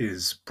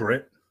is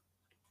Britt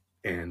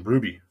and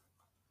Ruby,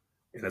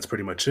 and that's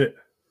pretty much it.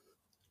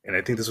 And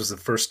I think this was the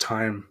first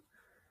time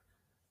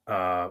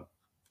uh,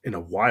 in a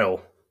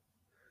while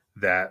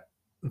that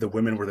the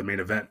women were the main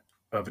event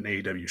of an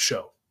AEW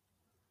show.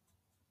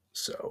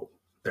 So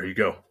there you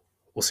go.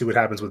 We'll see what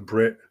happens with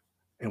Britt,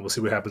 and we'll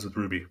see what happens with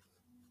Ruby.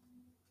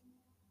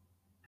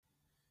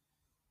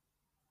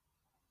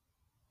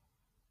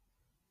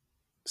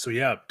 So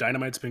yeah,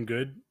 Dynamite's been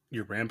good.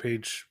 Your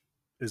Rampage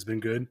has been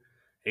good.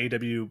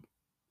 AEW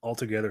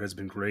altogether has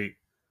been great.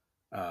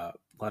 A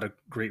lot of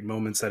great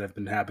moments that have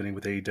been happening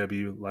with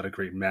AEW. A lot of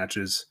great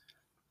matches,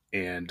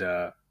 and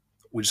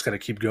we just got to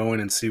keep going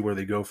and see where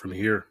they go from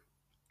here.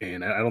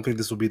 And I don't think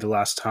this will be the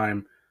last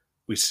time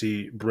we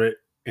see Britt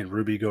and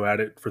Ruby go at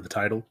it for the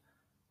title.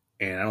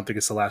 And I don't think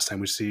it's the last time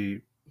we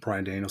see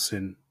Bryan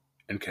Danielson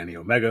and Kenny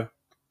Omega.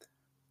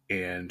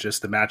 And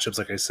just the matchups,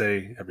 like I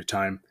say, every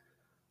time,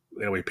 we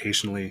gotta wait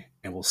patiently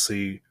and we'll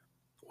see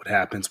what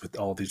happens with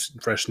all these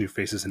fresh new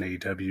faces in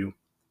AEW.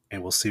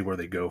 And we'll see where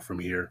they go from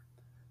here.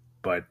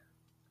 But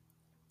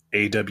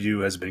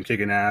AEW has been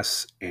kicking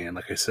ass. And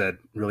like I said,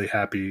 really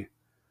happy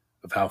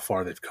of how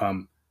far they've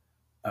come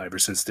ever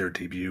since their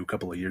debut a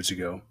couple of years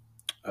ago,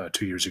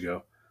 2 years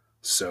ago.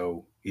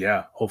 So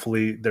yeah,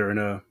 hopefully they're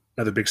in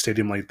another big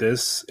stadium like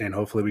this, and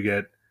hopefully we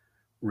get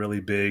really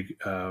big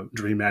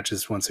dream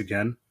matches once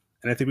again.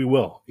 And I think we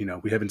will. You know,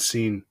 we haven't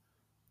seen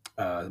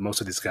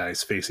most of these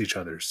guys face each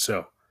other,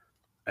 so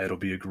it'll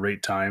be a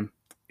great time.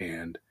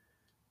 And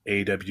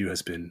AEW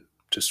has been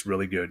just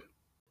really good.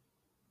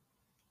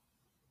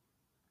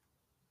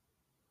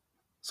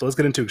 So let's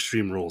get into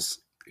Extreme Rules.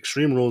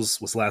 Extreme Rules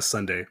was last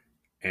Sunday,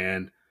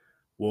 and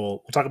we'll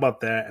talk about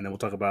that, and then we'll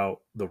talk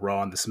about the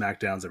Raw and the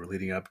SmackDowns that were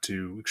leading up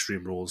to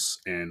Extreme Rules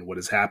and what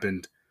has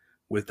happened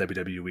with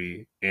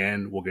WWE,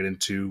 and we'll get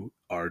into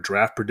our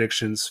draft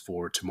predictions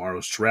for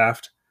tomorrow's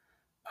draft.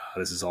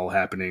 This is all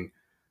happening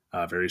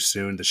very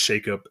soon. The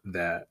shakeup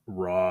that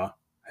Raw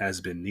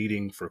has been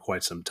needing for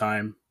quite some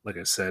time. Like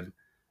I said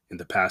in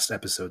the past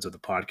episodes of the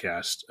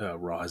podcast,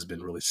 Raw has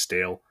been really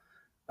stale,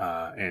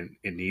 and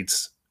it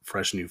needs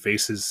fresh new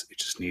faces. It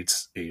just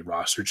needs a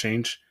roster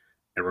change,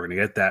 and we're going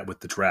to get that with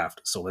the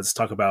draft. So let's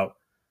talk about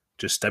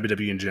just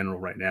WWE in general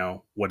right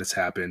now, what has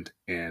happened,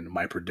 and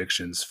my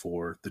predictions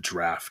for the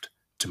draft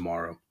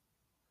tomorrow.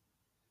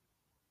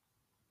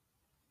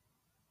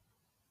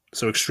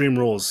 So Extreme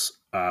Rules,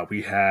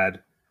 we had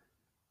a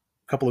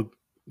couple of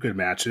good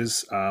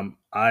matches.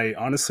 I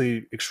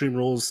honestly, Extreme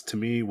Rules to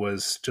me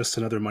was just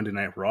another Monday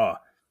Night Raw.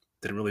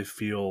 Didn't really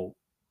feel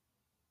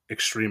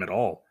extreme at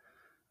all.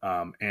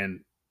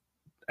 And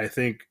I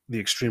think the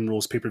Extreme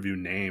Rules pay per view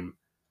name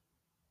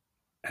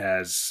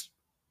has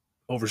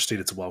overstayed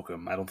its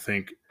welcome. I don't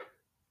think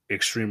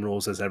Extreme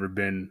Rules has ever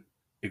been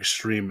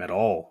extreme at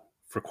all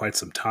for quite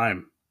some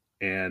time.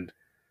 And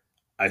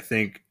I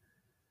think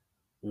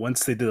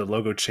once they did a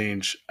logo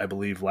change, I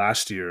believe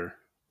last year,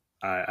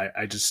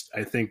 I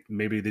think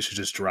maybe they should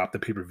just drop the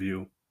pay per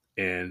view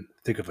and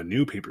think of a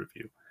new pay per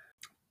view.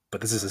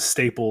 But this is a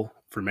staple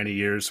for many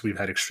years. We've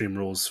had Extreme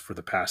Rules for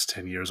the past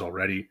 10 years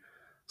already.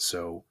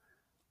 So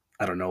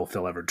I don't know if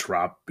they'll ever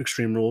drop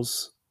Extreme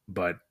Rules,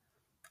 but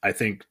I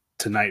think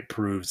tonight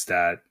proves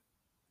that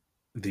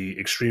the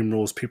Extreme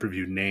Rules pay per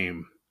view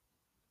name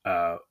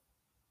uh,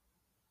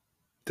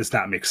 does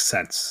not make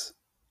sense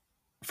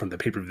from the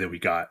pay per view that we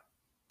got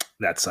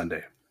that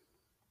Sunday.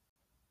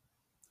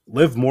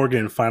 Liv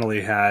Morgan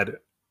finally had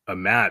a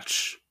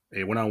match,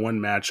 a one on one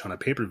match on a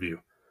pay per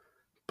view,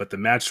 but the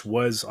match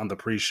was on the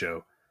pre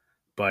show.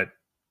 But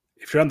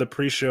if you're on the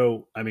pre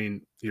show, I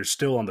mean, you're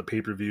still on the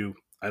pay per view.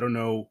 I don't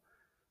know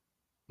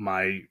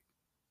my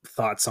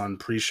thoughts on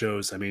pre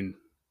shows. I mean,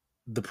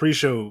 the pre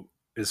show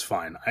is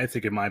fine. I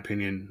think, in my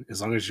opinion,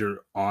 as long as you're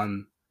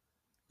on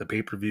the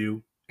pay per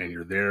view and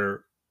you're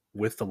there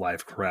with the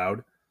live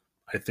crowd,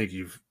 I think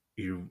you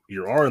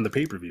are in the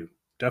pay per view.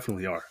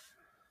 Definitely are.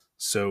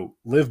 So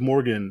Liv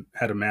Morgan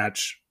had a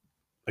match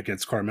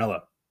against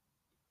Carmella,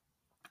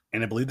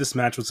 and I believe this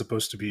match was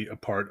supposed to be a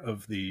part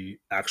of the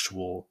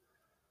actual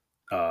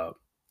uh,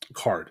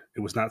 card. It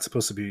was not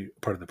supposed to be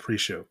part of the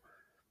pre-show,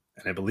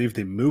 and I believe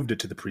they moved it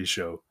to the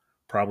pre-show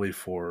probably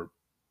for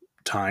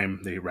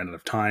time. They ran out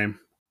of time,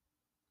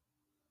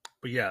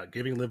 but yeah,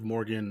 giving Liv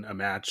Morgan a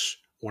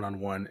match one on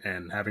one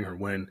and having her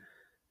win,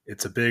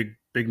 it's a big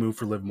move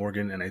for Liv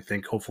Morgan, and I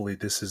think hopefully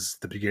this is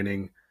the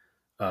beginning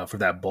for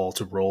that ball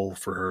to roll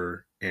for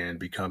her and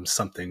become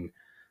something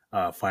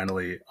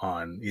finally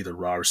on either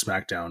Raw or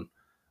SmackDown.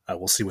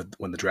 We'll see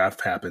when the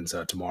draft happens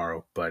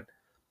tomorrow. But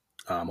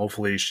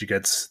Hopefully, she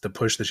gets the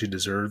push that she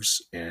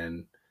deserves,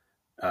 and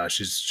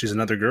she's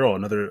another girl,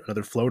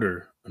 another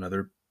floater,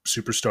 another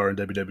superstar in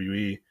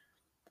WWE,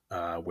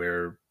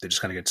 where they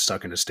just kind of get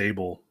stuck in a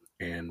stable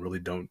and really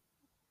don't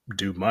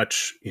do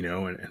much, and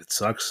it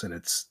sucks, and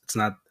it's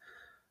not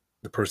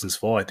the person's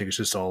fault. I think it's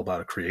just all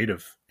about a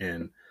creative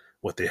and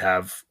what they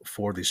have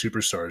for these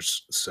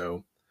superstars.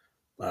 So,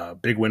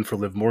 big win for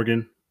Liv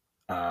Morgan,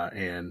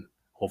 and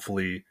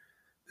hopefully,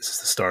 this is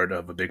the start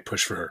of a big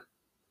push for her.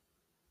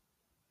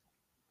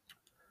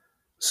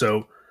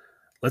 So,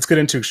 let's get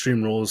into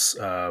Extreme Rules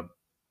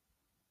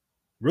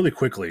really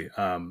quickly.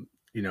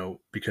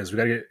 Because we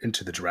got to get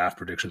into the draft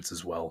predictions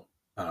as well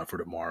for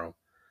tomorrow.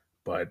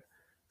 But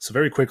so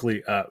very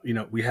quickly,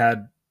 we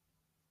had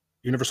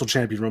Universal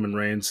Champion Roman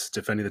Reigns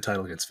defending the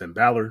title against Finn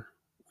Balor.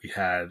 We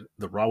had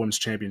the Raw Women's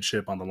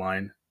Championship on the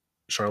line,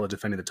 Charlotte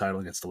defending the title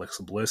against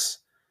Alexa Bliss.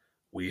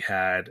 We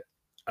had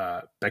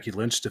Becky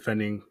Lynch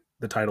defending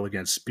the title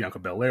against Bianca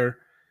Belair.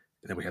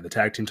 And then we had the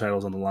tag team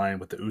titles on the line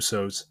with the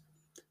Usos.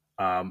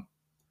 Um,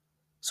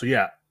 so,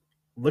 yeah,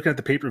 looking at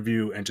the pay per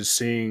view and just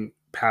seeing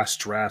past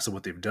drafts of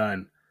what they've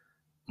done,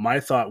 my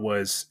thought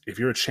was if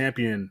you're a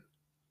champion,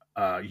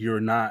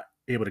 you're not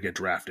able to get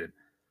drafted.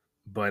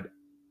 But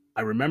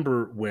I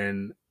remember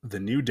when the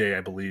New Day,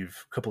 I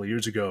believe, a couple of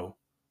years ago,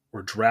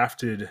 were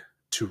drafted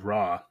to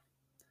Raw,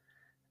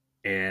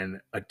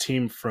 and a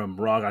team from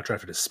Raw got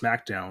drafted to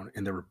SmackDown,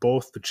 and they were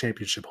both the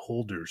championship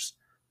holders.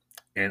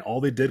 And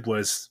all they did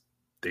was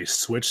they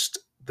switched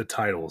the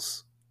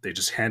titles. They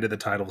just handed the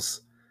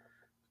titles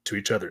to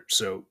each other.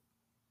 So,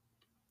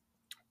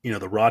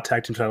 the Raw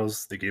tag team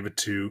titles, they gave it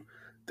to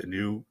the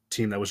new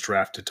team that was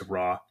drafted to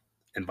Raw,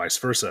 and vice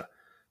versa.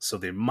 So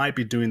they might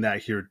be doing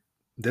that here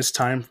this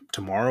time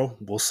tomorrow.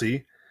 We'll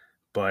see.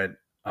 But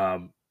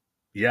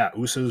yeah,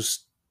 Usos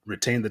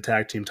retained the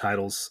tag team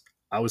titles.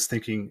 I was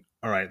thinking,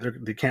 all right,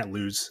 they can't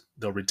lose.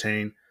 They'll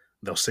retain.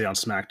 They'll stay on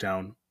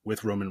SmackDown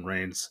with Roman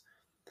Reigns.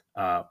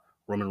 Uh,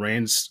 Roman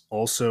Reigns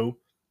also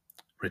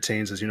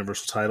retains his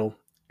Universal title.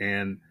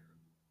 And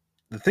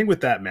the thing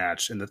with that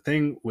match and the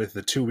thing with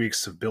the 2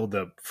 weeks of build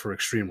up for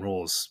Extreme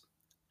Rules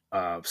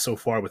so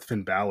far with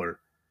Finn Balor,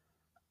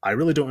 I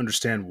really don't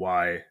understand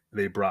why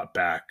they brought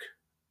back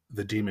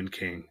the Demon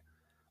King.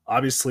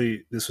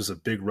 Obviously, this was a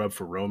big rub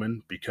for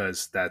Roman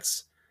because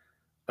that's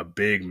a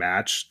big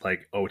match.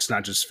 Like, oh, it's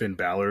not just Finn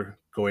Balor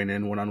going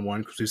in one on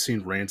one because we've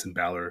seen Reigns and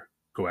Balor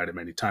go at it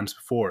many times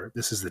before.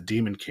 This is the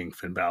Demon King,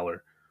 Finn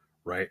Balor,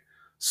 right?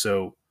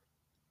 So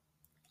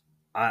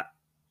I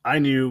I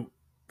knew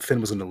Finn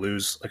was going to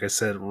lose. Like I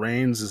said,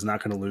 Reigns is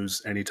not going to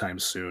lose anytime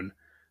soon.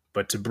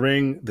 But to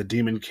bring the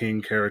Demon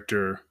King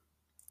character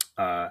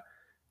uh,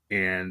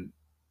 and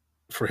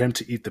for him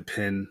to eat the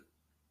pin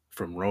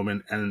from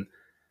Roman and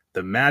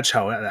the match,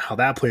 how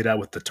that played out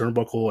with the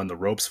turnbuckle and the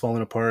ropes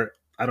falling apart,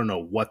 I don't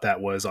know what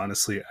that was.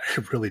 Honestly,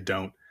 I really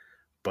don't.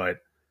 But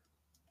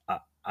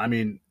I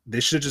mean, they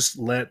should just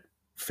let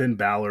Finn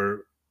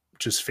Balor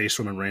just face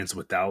Roman Reigns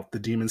without the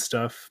demon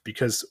stuff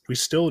because we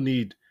still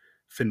need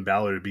Finn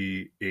Balor to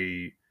be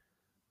a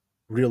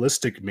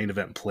realistic main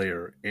event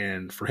player,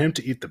 and for him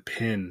to eat the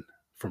pin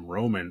from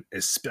Roman,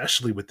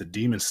 especially with the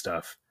demon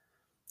stuff,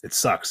 it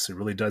sucks. It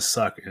really does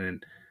suck,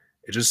 and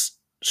it just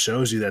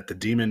shows you that the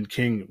Demon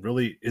King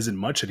really isn't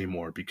much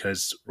anymore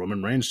because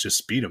Roman Reigns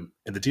just beat him,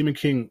 and the Demon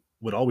King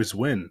would always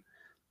win.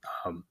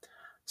 Um,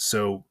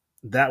 so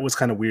that was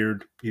kind of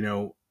weird.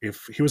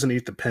 If he was going to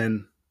eat the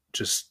pin,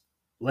 just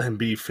let him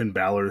be Finn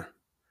Balor,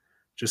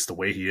 just the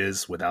way he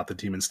is without the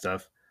demon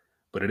stuff.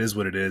 But it is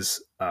what it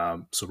is.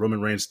 So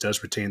Roman Reigns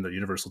does retain the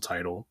Universal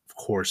title, of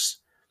course.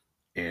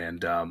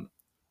 And I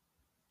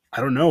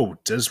don't know.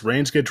 Does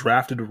Reigns get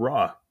drafted to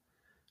Raw?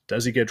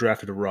 Does he get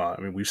drafted to Raw?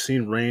 I mean, we've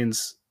seen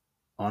Reigns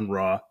on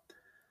Raw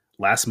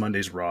last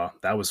Monday's Raw.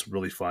 That was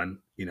really fun.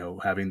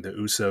 Having the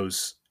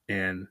Usos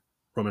and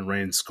Roman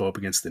Reigns go up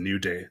against the New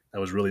Day. That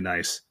was really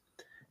nice.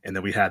 And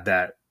then we had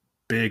that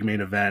big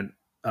main event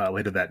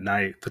later that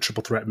night, the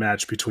triple threat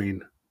match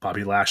between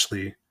Bobby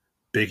Lashley,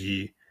 Big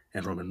E,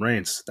 and Roman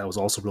Reigns. That was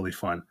also really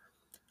fun.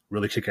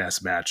 Really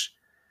kick-ass match.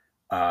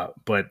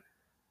 But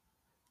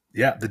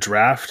yeah, the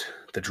draft's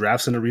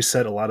going to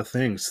reset a lot of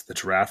things. The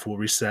draft will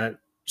reset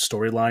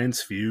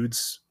storylines,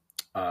 feuds,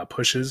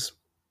 pushes,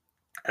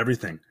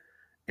 everything.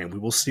 And we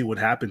will see what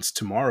happens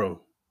tomorrow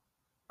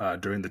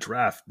during the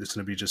draft. There's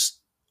going to be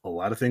just a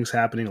lot of things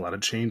happening, a lot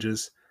of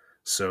changes.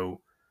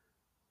 So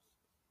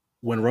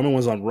when Roman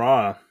was on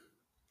Raw,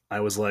 I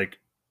was like,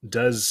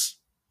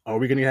 are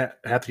we going to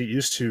have to get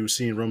used to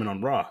seeing Roman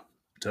on Raw?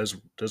 Does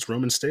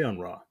Roman stay on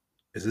Raw?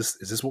 Is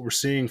this what we're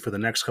seeing for the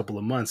next couple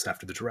of months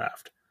after the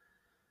draft?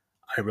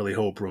 I really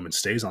hope Roman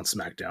stays on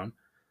SmackDown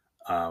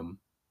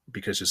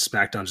because just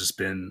SmackDown's just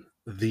been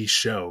the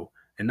show,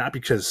 and not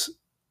because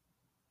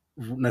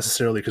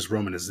necessarily because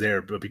Roman is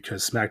there, but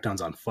because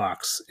SmackDown's on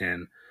Fox,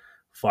 and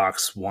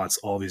Fox wants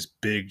all these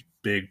big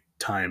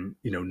time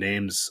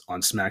names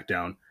on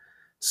SmackDown.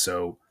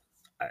 So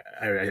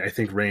I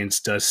think Reigns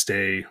does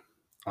stay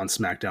on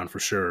SmackDown for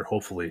sure.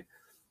 Hopefully,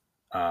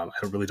 I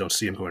really don't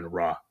see him going to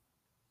Raw.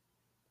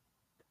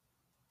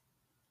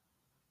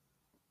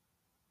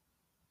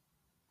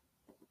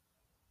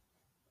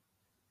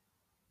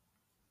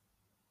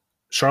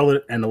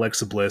 Charlotte and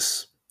Alexa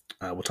Bliss.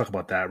 We'll talk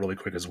about that really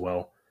quick as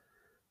well.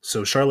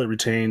 So Charlotte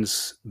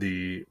retains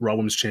the Raw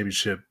Women's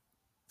Championship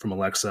from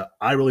Alexa.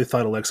 I really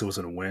thought Alexa was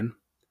going to win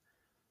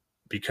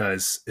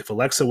because if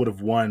Alexa would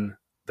have won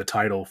the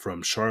title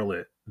from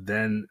Charlotte,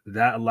 then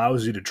that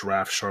allows you to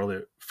draft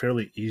Charlotte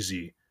fairly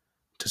easy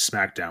to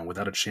SmackDown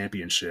without a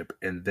championship.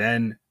 And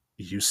then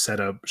you set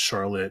up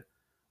Charlotte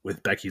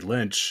with Becky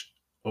Lynch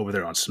over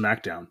there on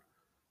SmackDown,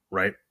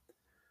 right?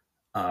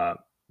 Uh,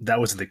 that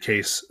wasn't the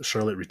case.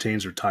 Charlotte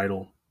retains her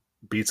title,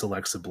 beats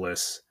Alexa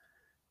Bliss,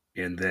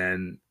 and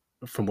then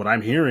from what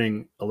I'm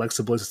hearing,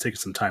 Alexa Bliss is taking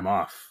some time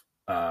off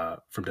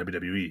from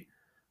WWE.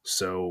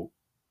 So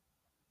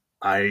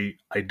I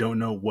don't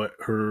know what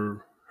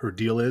her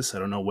deal is. I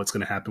don't know what's going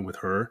to happen with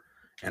her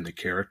and the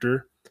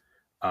character.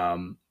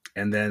 And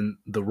then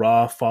the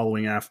Raw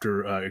following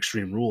after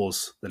Extreme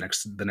Rules the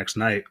next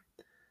night,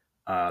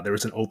 there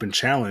was an open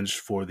challenge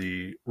for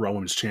the Raw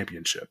Women's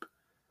Championship,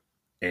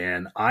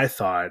 and I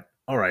thought,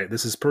 all right,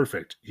 this is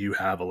perfect. You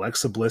have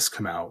Alexa Bliss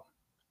come out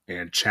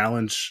and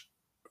challenge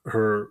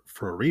her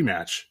for a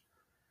rematch,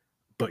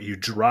 but you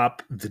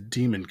drop the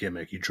demon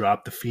gimmick, you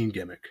drop the fiend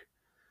gimmick.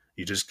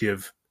 You just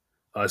give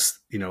us,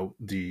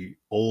 the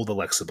old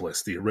Alexa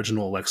Bliss, the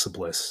original Alexa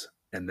Bliss,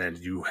 and then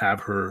you have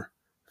her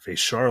face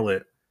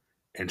Charlotte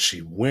and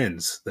she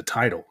wins the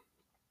title.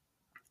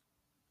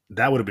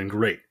 That would have been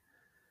great,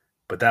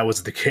 but that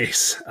was the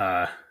case.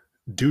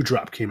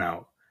 Dewdrop came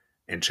out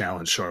and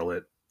challenged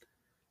Charlotte,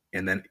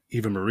 and then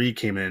Eva Marie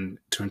came in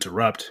to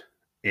interrupt,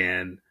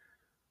 and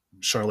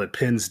Charlotte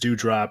pins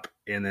Dewdrop,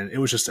 and then it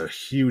was just a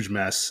huge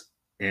mess.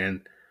 And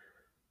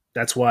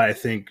that's why I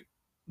think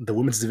the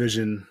women's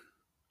division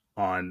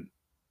on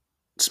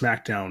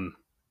SmackDown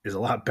is a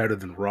lot better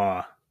than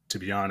Raw, to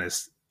be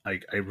honest.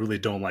 I really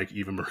don't like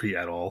Eva Marie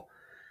at all.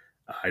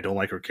 I don't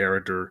like her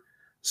character.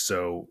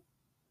 So,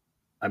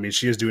 I mean,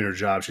 she is doing her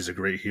job. She's a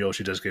great heel.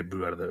 She does get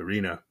booed out of the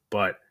arena,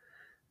 but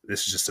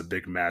this is just a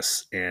big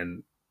mess.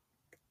 And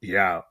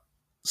yeah,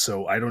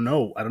 so I don't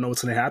know. I don't know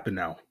what's going to happen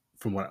now.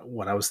 From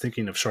what I was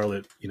thinking of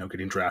Charlotte,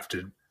 getting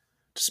drafted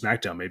to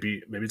SmackDown,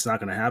 maybe it's not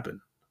going to happen.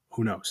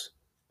 Who knows?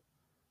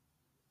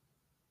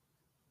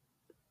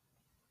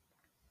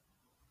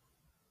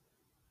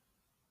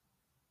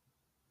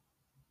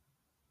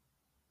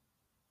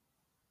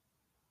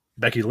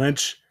 Becky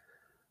Lynch,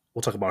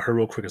 we'll talk about her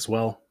real quick as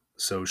well.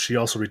 So she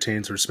also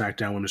retains her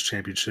SmackDown Women's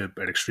Championship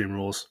at Extreme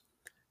Rules,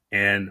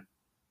 and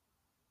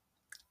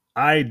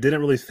I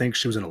didn't really think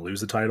she was going to lose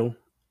the title.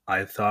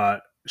 I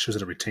thought she was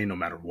going to retain no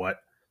matter what.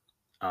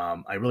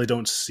 I really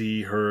don't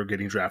see her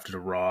getting drafted to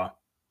Raw.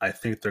 I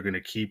think they're going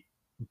to keep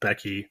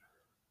Becky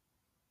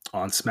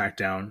on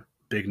SmackDown,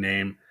 big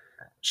name.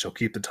 She'll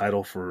keep the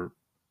title for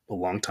a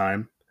long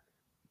time,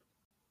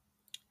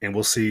 and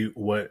we'll see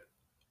what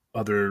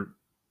other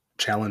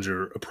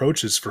challenger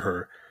approaches for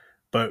her.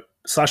 But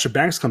Sasha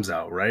Banks comes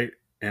out, right?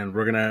 And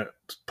we're going to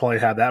probably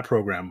have that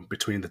program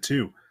between the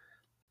two.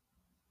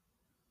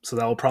 So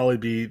that will probably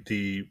be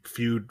the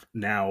feud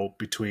now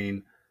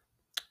between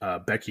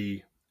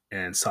Becky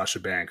and Sasha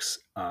Banks.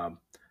 Now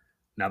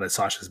that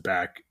Sasha's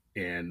back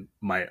and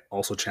might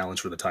also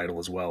challenge for the title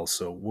as well.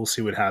 So we'll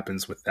see what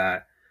happens with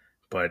that.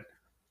 But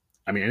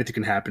I mean, anything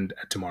can happen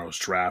at tomorrow's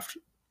draft.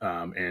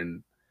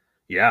 And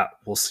yeah,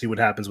 we'll see what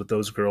happens with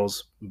those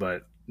girls.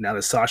 But now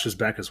that Sasha's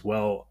back as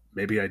well,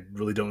 maybe I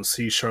really don't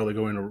see Charlotte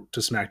going to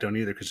SmackDown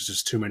either because there's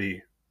just too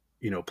many,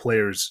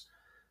 players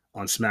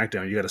on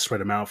SmackDown. You got to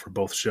spread them out for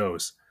both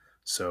shows.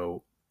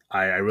 So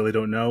I really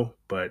don't know,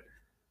 but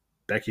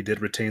Becky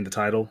did retain the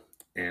title,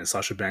 and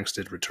Sasha Banks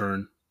did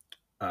return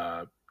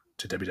to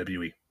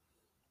WWE.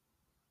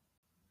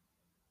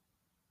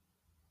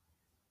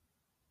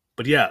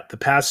 But yeah, the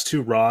past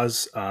two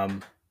Raws,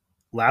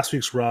 last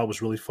week's Raw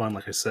was really fun.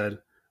 Like I said,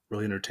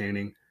 really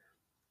entertaining.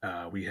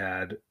 We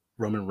had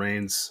Roman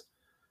Reigns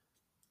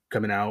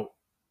coming out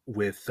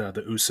with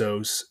the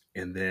Usos,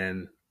 and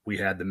then we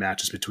had the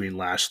matches between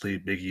Lashley,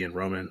 Big E, and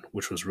Roman,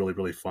 which was really,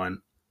 really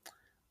fun.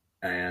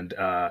 And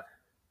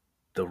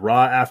the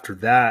Raw after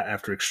that,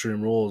 after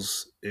Extreme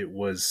Rules, it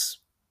was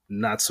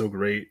not so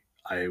great.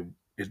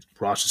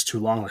 Raw's just too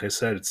long. Like I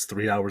said, it's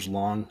 3 hours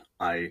long.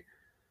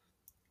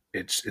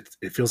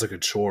 It feels like a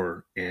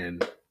chore,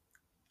 and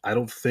I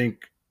don't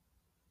think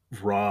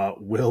Raw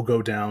will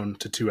go down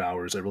to 2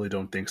 hours. I really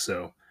don't think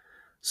so.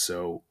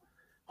 So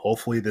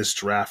hopefully this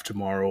draft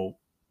tomorrow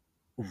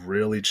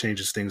really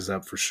changes things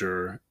up for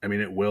sure. I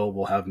mean, it will.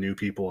 We'll have new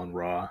people on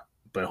Raw,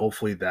 but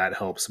hopefully that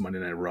helps Monday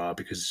Night Raw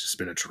because it's just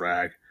been a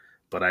drag.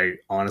 But I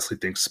honestly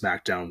think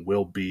SmackDown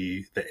will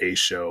be the A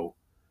show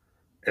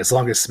as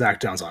long as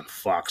SmackDown's on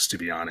Fox. To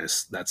be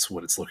honest, that's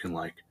what it's looking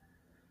like.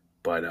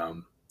 But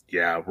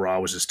yeah, Raw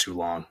was just too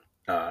long.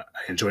 I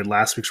enjoyed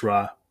last week's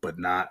Raw, but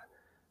not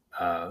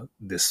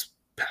this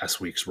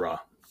past week's Raw.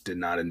 Did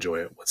not enjoy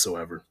it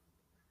whatsoever.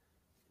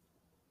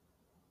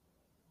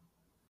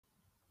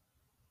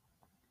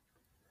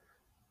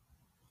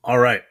 All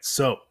right,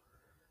 so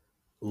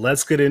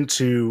let's get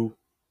into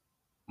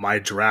my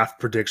draft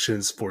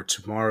predictions for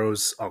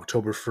tomorrow's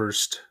October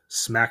 1st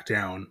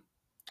SmackDown.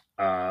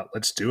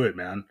 Let's do it,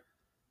 man.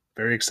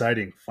 Very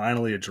exciting.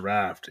 Finally, a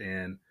draft,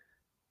 and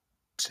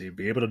to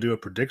be able to do a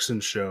prediction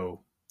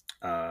show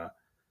uh,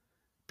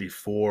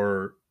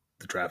 before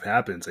the draft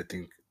happens, I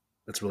think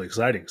that's really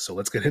exciting. So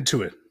let's get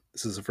into it.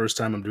 This is the first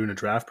time I'm doing a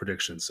draft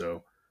prediction,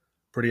 so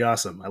pretty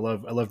awesome. I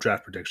love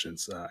draft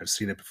predictions. I've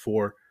seen it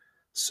before,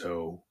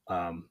 so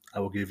I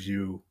will give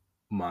you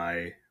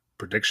my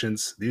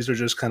predictions. These are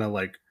just kind of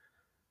like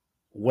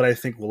what I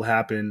think will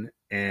happen,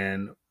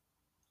 and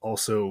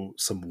also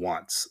some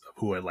wants of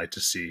who I'd like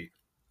to see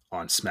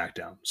on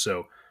SmackDown.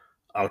 So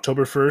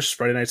October 1st,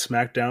 Friday Night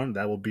SmackDown,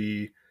 that will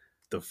be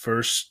the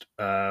first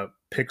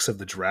picks of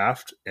the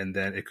draft, and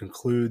then it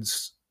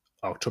concludes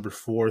October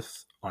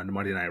 4th on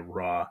Monday Night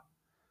Raw.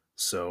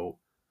 So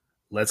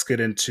let's get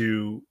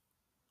into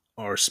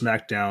our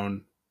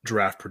SmackDown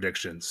draft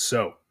predictions.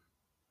 So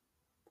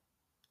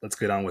let's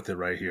get on with it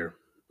right here.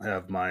 I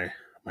have my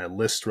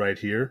list right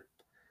here.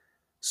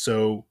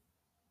 So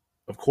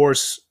of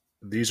course,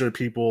 these are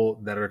people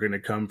that are going to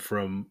come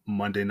from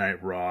Monday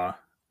Night Raw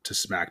to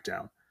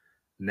SmackDown.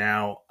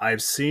 Now,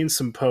 I've seen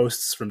some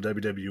posts from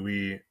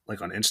WWE,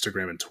 like on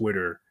Instagram and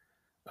Twitter,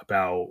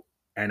 about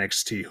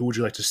NXT. Who would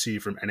you like to see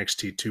from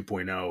NXT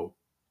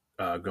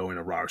 2.0 going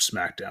to Raw or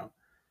SmackDown?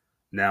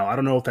 Now, I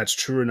don't know if that's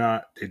true or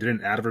not. They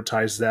didn't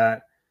advertise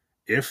that.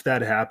 If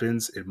that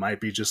happens, it might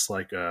be just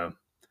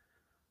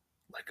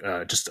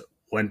just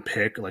one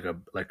pick, like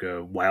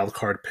a wild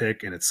card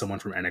pick, and it's someone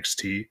from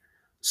NXT.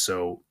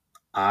 So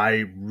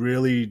I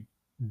really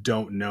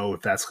don't know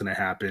if that's going to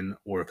happen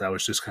or if that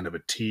was just kind of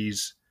a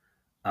tease.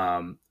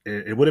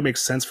 It wouldn't make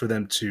sense for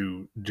them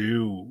to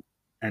do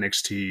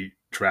NXT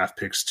draft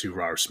picks to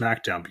Raw or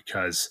SmackDown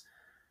because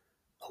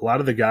a lot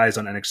of the guys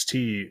on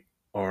NXT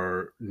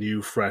are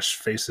new, fresh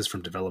faces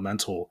from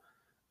developmental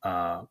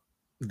uh,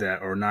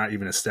 that are not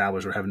even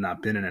established or have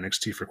not been in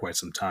NXT for quite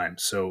some time.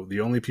 So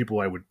the only people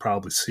I would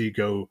probably see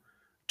go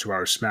to Raw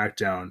or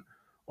SmackDown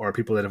are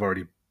people that have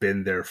already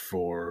been there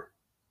for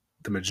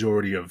the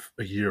majority of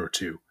a year or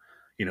two.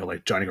 You know,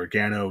 like Johnny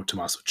Gargano,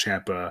 Tommaso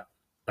Ciampa,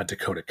 a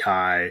Dakota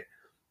Kai,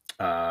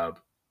 uh,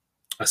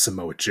 a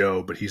Samoa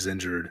Joe, but he's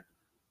injured.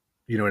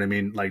 You know what I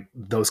mean? Like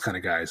those kind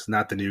of guys,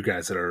 not the new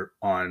guys that are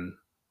on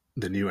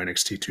the new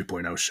NXT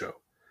 2.0 show.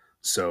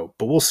 So,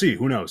 but we'll see.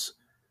 Who knows?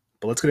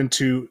 But let's get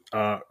into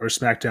our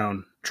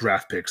SmackDown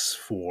draft picks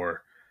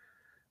for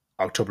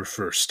October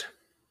 1st.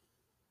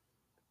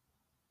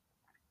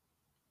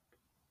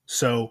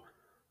 So,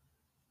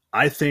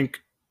 I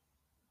think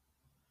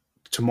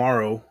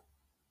tomorrow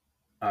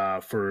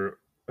for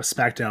a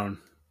SmackDown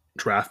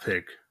draft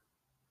pick,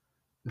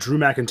 Drew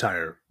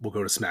McIntyre will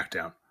go to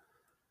SmackDown.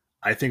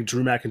 I think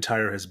Drew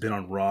McIntyre has been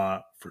on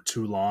Raw for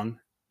too long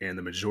in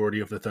the majority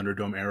of the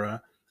Thunderdome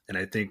era, and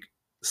I think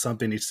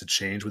something needs to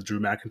change with Drew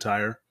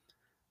McIntyre.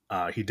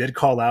 He did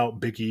call out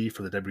Big E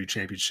for the WWE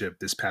Championship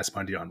this past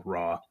Monday on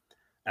Raw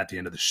at the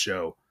end of the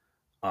show.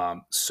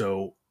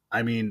 So,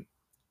 I mean,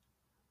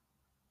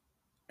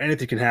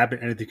 anything can happen,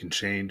 anything can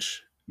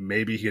change.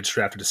 Maybe he gets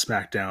drafted to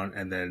SmackDown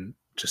and then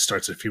just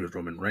starts a feud with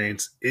Roman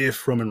Reigns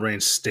if Roman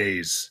Reigns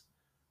stays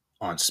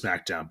on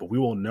SmackDown. But we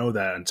won't know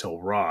that until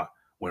Raw,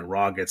 when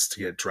Raw gets to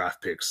get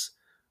draft picks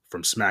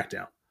from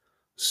SmackDown.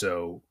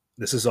 So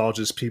this is all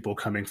just people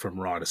coming from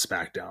Raw to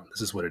SmackDown. This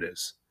is what it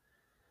is.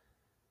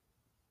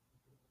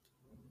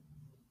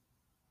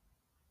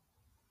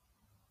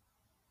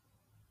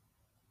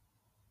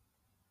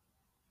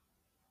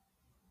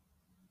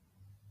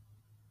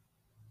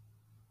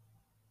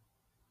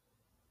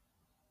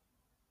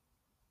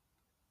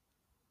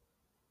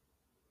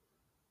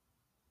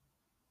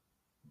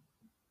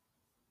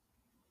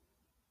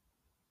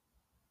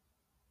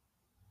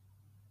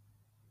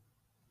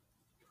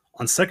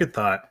 On second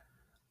thought,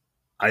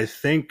 I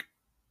think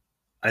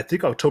I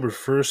think October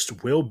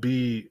 1st will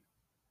be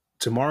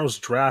tomorrow's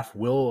draft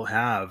will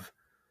have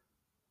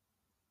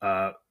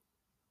uh,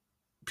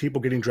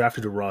 people getting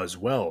drafted to Raw as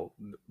well,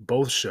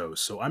 both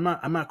shows. So I'm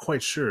not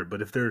quite sure,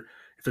 but if they're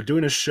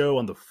doing a show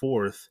on the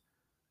 4th,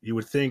 you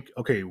would think,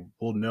 okay,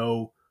 we'll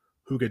know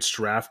who gets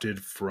drafted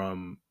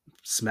from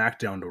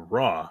SmackDown to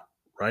Raw,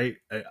 right?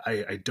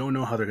 I don't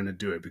know how they're going to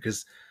do it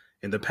because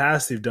in the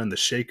past they've done the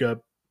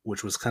shakeup,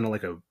 which was kind of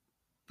like a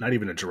not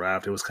even a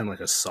draft. It was kind of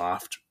like a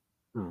soft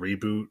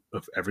reboot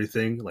of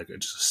everything, like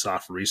just a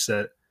soft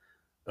reset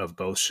of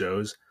both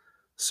shows.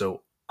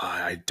 So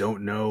I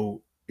don't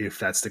know if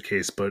that's the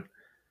case, but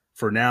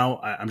for now,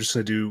 I'm just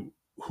going to do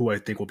who I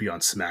think will be on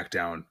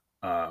SmackDown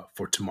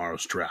for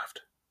tomorrow's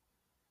draft.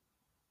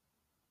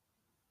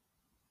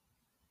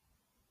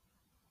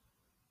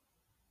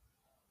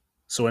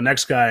 So, a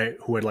next guy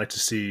who I'd like to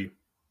see,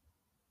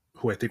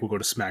 who I think will go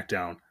to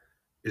SmackDown,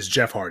 is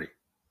Jeff Hardy.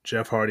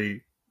 Jeff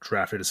Hardy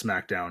drafted to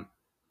SmackDown.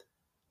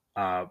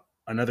 Uh,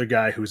 Another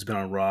guy who's been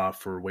on Raw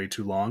for way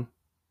too long,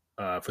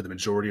 for the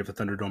majority of the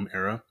Thunderdome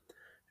era.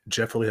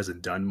 Jeff really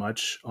hasn't done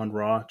much on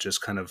Raw,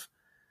 just kind of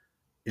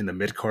in the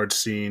mid card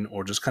scene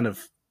or just kind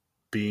of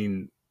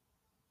being,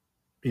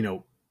 you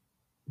know,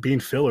 being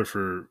filler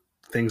for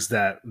things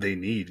that they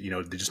need. You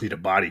know, they just need a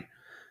body.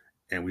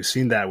 And we've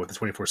seen that with the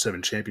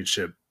 24/7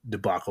 championship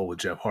debacle with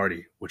Jeff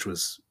Hardy, which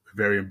was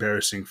very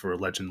embarrassing for a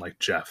legend like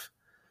Jeff.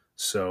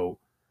 So,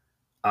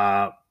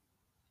 uh,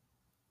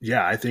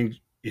 yeah, I think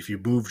if you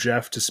move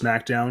Jeff to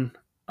SmackDown,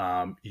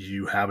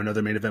 you have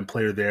another main event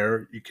player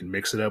there. You can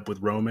mix it up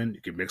with Roman.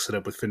 You can mix it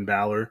up with Finn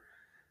Balor.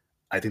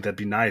 I think that'd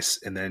be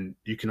nice. And then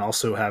you can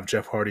also have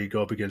Jeff Hardy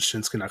go up against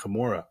Shinsuke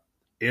Nakamura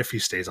if he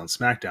stays on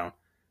SmackDown,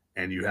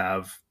 and you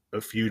have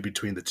a feud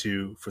between the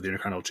two for the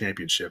Intercontinental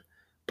Championship.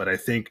 But I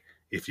think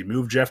if you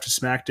move Jeff to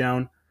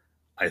SmackDown,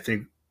 I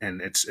think,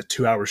 and it's a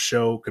 2 hour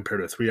show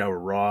compared to a 3 hour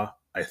Raw,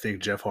 I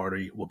think Jeff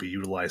Hardy will be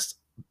utilized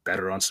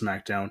better on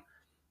SmackDown.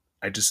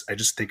 I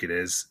just think it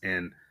is,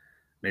 and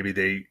maybe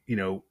they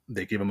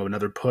give him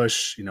another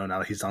push. Now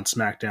that he's on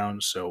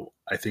SmackDown, so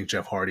I think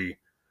Jeff Hardy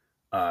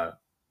uh,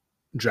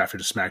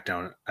 drafted to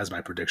SmackDown as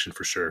my prediction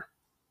for sure.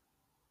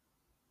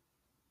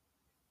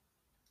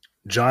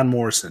 John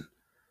Morrison.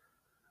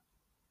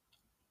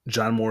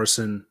 John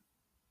Morrison,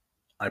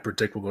 I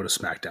predict will go to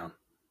SmackDown.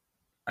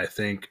 I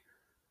think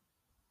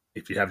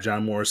if you have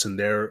John Morrison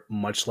there,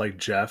 much like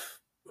Jeff,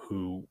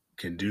 who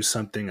can do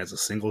something as a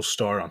single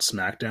star on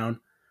SmackDown,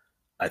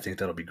 I think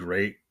that'll be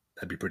great.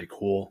 That'd be pretty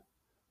cool.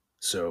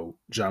 So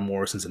John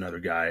Morrison's another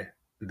guy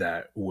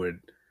that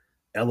would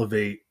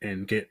elevate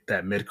and get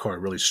that mid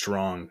card really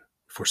strong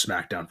for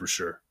SmackDown for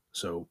sure.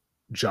 So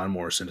John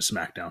Morrison to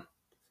SmackDown.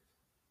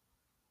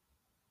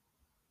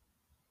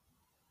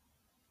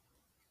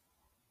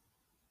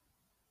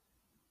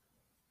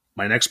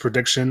 My next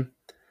prediction: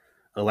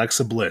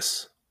 Alexa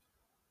Bliss.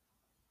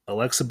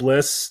 Alexa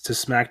Bliss to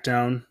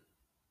SmackDown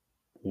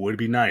would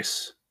be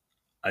nice.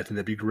 I think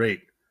that'd be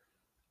great.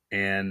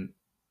 And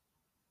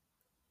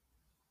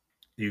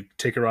you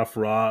take her off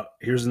Raw.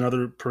 Here's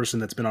another person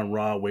that's been on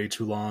Raw way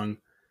too long,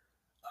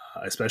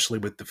 especially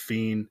with the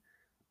Fiend.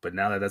 But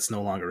now that that's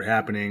no longer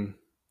happening,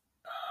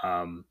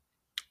 um,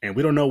 and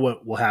we don't know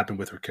what will happen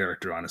with her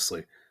character,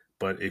 honestly.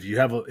 But if you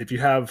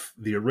have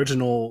the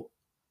original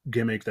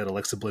gimmick that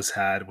Alexa Bliss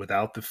had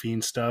without the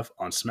Fiend stuff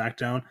on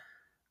SmackDown,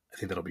 I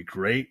think that'll be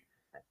great.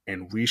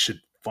 And we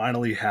should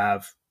finally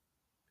have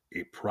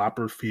a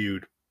proper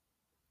feud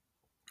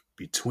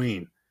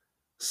between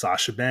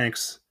Sasha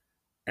Banks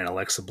and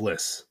Alexa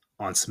Bliss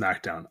on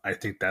SmackDown. I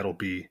think that'll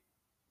be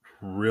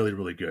really,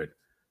 really good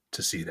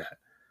to see that.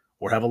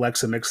 Or have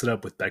Alexa mix it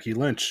up with Becky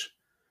Lynch,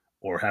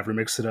 or have her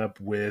mix it up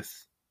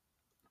with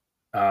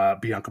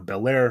Bianca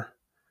Belair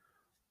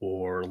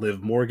or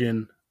Liv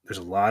Morgan. There's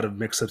a lot of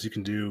mix ups you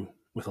can do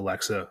with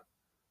Alexa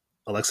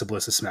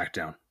Bliss to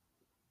SmackDown.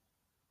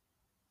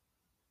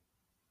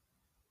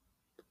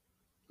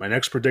 My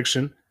next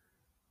prediction: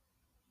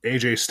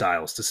 AJ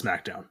Styles to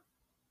SmackDown.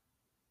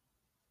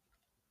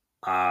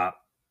 Uh,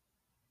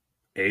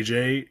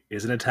 AJ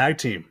is in a tag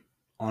team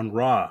on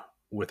Raw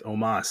with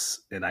Omos,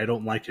 and I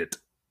don't like it.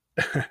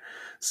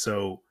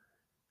 So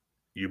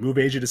you move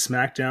AJ to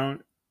SmackDown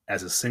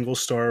as a single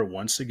star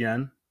once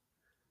again.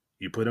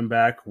 You put him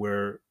back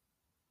where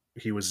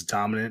he was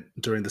dominant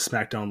during the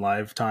SmackDown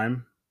Live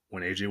time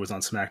when AJ was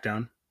on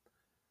SmackDown.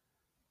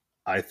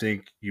 I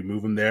think you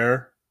move him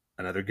there.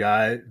 Another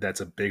guy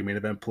that's a big main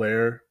event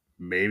player.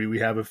 Maybe we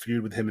have a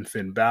feud with him and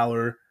Finn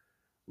Balor.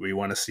 We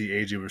want to see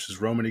AJ versus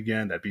Roman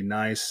again. That'd be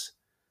nice.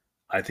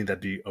 I think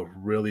that'd be a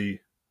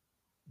really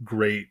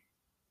great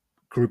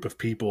group of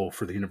people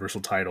for the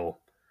Universal title.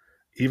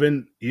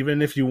 Even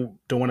if you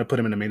don't want to put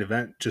him in the main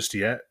event just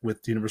yet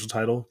with the Universal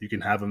title, you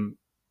can have him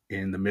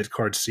in the mid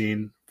card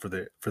scene for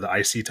the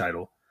IC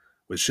title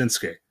with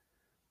Shinsuke.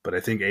 But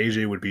I think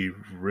AJ would be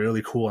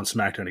really cool on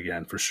SmackDown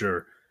again for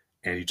sure.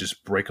 And you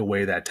just break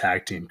away that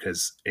tag team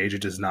because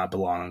AJ does not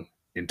belong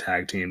in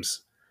tag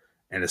teams,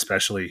 and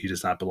especially he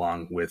does not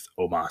belong with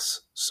Omos.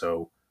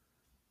 So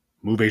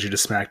move AJ to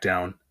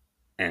SmackDown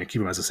and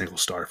keep him as a single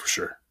star for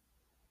sure.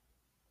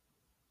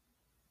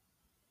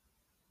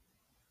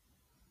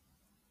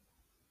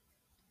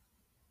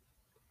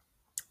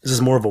 This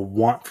is more of a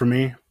want for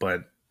me,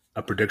 but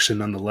a prediction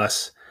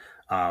nonetheless.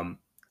 Um,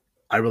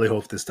 I really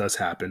hope this does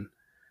happen.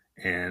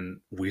 And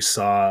we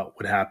saw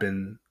what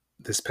happened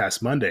this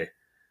past Monday.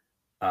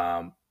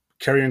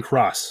 Karrion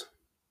Kross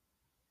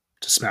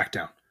to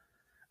SmackDown.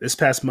 This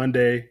past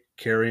Monday,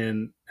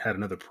 Karrion had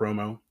another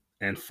promo,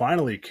 and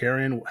finally,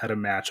 Karrion had a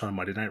match on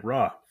Monday Night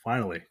Raw.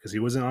 Finally, because he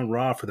wasn't on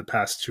Raw for the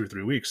past 2 or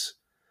 3 weeks.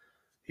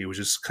 He was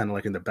just kind of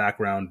like in the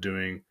background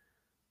doing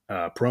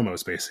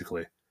promos,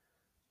 basically.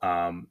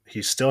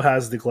 He still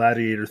has the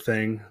gladiator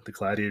thing, the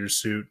gladiator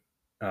suit.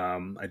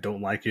 I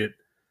don't like it.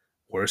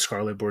 Where's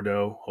Scarlett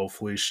Bordeaux?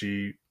 Hopefully,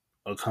 she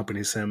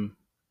accompanies him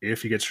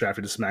if he gets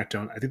drafted to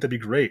SmackDown. I think that'd be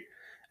great.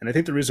 And I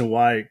think the reason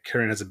why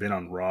Karrion hasn't been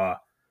on Raw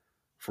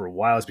for a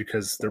while is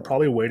because they're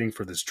probably waiting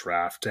for this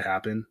draft to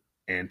happen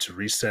and to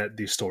reset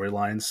these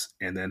storylines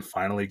and then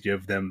finally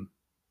give them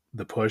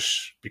the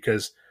push,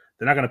 because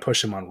they're not going to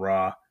push him on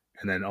Raw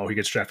and then, oh, he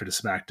gets drafted to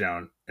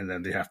SmackDown and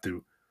then they have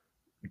to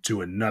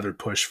do another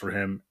push for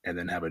him and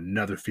then have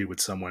another feud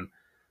with someone.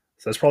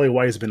 So that's probably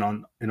why he's been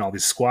on in all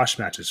these squash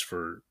matches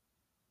for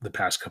the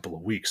past couple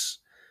of weeks,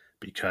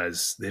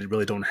 because they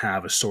really don't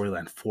have a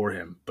storyline for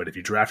him. But if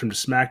you draft him to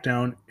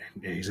SmackDown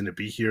and he's going to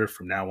be here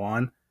from now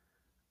on,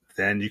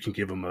 then you can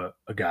give him a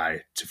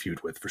guy to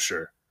feud with for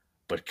sure.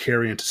 But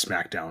carrying to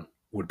SmackDown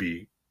would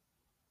be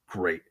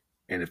great.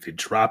 And if they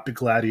drop the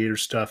Gladiator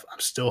stuff, I'm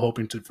still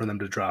hoping for them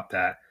to drop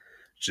that.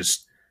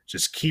 Just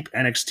just keep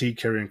NXT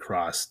carrying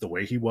Cross the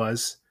way he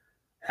was,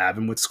 have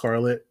him with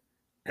Scarlett,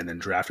 and then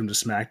draft him to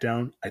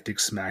SmackDown. I think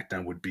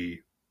SmackDown would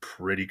be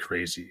pretty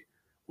crazy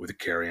with a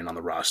carrying on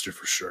the roster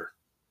for sure.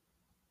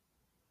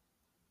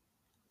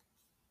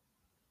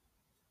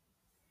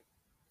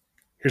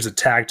 Here's a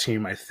tag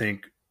team I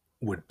think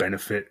would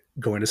benefit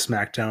going to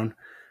SmackDown.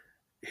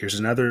 Here's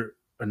another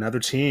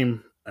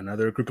team,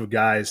 another group of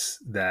guys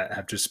that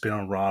have just been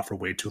on Raw for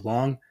way too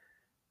long,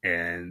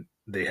 and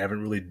they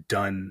haven't really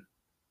done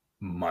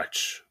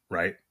much,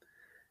 right?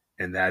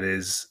 And that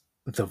is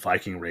the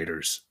Viking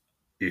Raiders.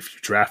 If you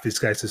draft these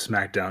guys to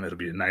SmackDown, it'll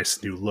be a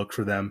nice new look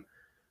for them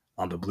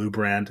on the blue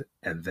brand,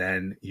 and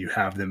then you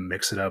have them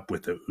mix it up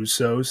with the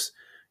Usos.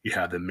 You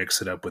have them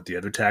mix it up with the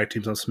other tag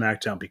teams on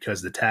SmackDown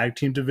because the tag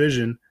team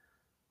division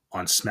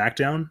on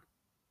SmackDown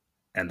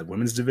and the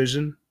women's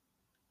division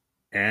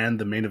and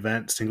the main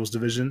event singles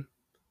division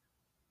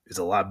is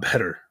a lot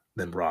better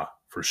than Raw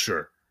for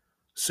sure.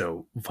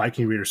 So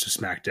Viking Raiders to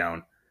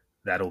SmackDown,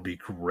 that'll be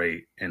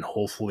great. And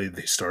hopefully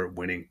they start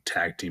winning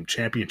tag team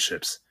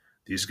championships.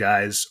 These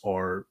guys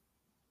are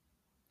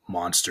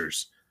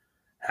monsters.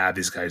 Have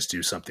these guys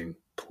do something,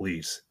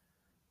 please.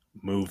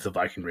 Move the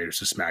Viking Raiders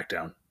to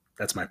SmackDown.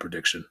 That's my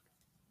prediction.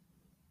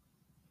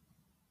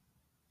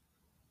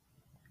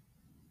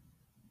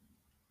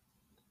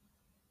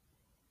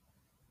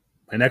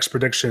 My next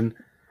prediction,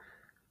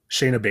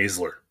 Shayna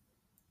Baszler.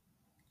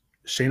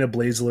 Shayna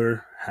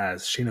Baszler.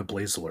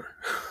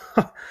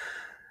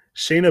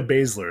 Shayna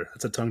Baszler.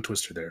 That's a tongue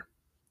twister there.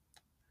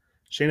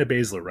 Shayna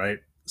Baszler, right?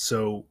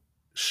 So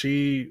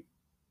she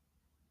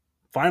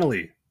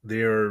finally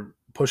they're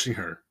pushing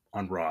her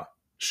on Raw.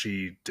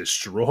 She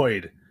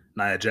destroyed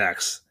Nia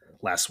Jax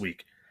last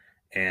week,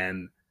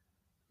 and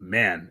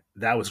man,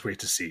 that was great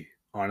to see.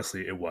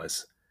 Honestly, it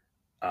was.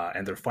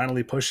 And they're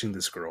finally pushing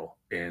this girl,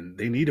 and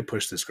they need to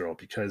push this girl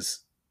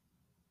because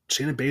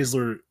Shayna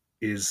Baszler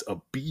is a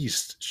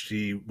beast.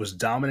 She was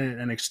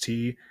dominant in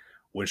NXT.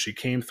 When she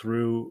came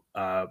through,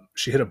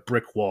 she hit a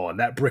brick wall, and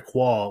that brick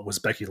wall was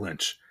Becky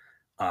Lynch.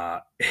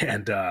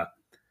 And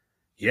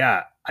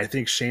yeah, I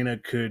think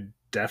Shayna could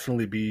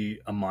definitely be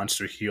a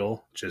monster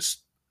heel,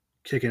 just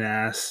kicking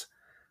ass.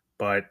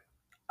 But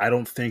I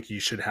don't think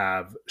you should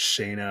have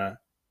Shayna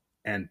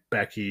and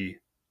Becky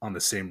on the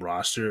same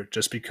roster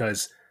just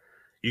because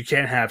you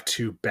can't have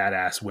two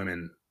badass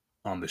women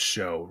on the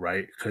show,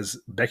 right? Because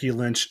Becky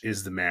Lynch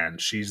is the man.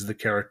 She's the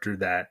character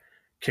that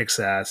kicks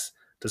ass,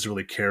 doesn't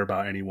really care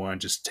about anyone,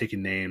 just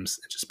taking names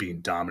and just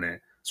being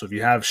dominant. So if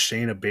you have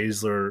Shayna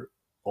Baszler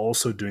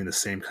also doing the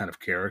same kind of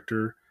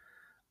character,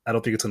 I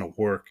don't think it's going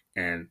to work.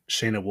 And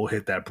Shayna will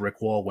hit that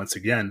brick wall once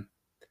again.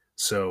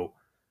 So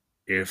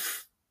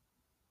if,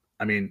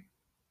 I mean,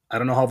 I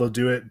don't know how they'll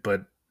do it,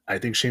 but I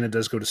think Shayna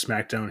does go to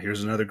SmackDown.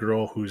 Here's another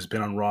girl who's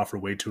been on Raw for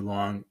way too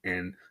long,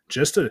 and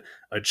just a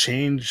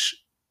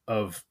change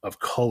of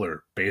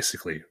color,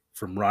 basically,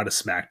 from Raw to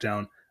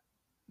SmackDown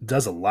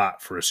does a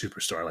lot for a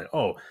superstar. Like,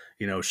 oh,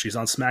 she's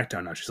on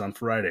SmackDown now. She's on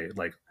Friday.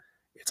 Like,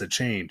 it's a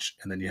change.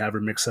 And then you have her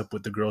mix up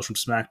with the girls from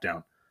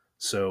SmackDown.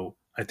 So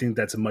I think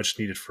that's much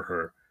needed for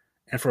her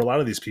and for a lot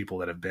of these people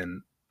that have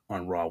been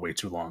on Raw way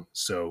too long.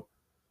 So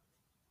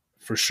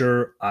for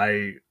sure,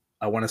 I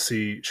want to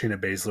see Shayna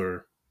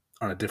Baszler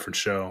on a different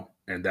show,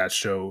 and that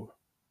show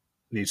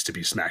needs to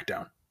be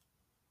SmackDown.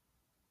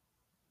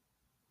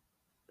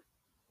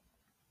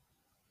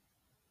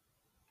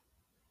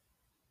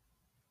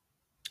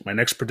 My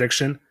next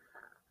prediction,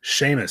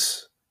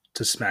 Sheamus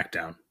to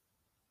SmackDown.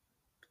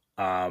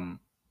 Um,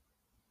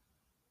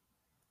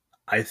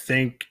 I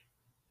think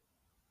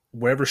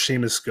wherever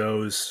Sheamus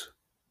goes,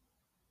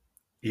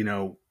 you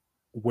know,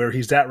 where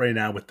he's at right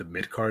now with the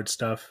mid card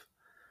stuff,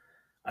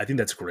 I think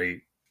that's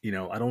great.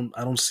 I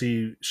don't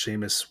see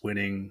Sheamus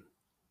winning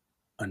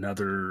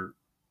another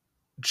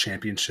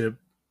championship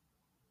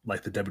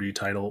like the WWE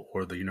title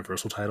or the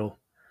Universal title.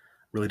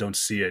 Really don't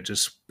see it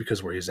just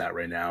because where he's at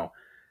right now.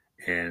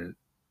 And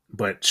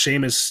but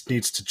Sheamus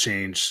needs to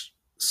change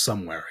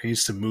somewhere. He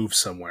needs to move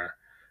somewhere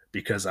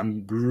because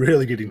I'm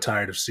really getting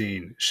tired of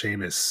seeing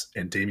Sheamus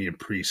and Damian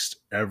Priest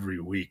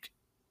every week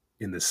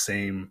in the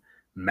same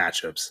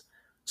matchups.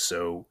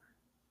 So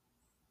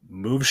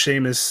move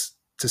Sheamus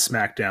to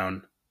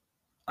SmackDown.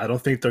 I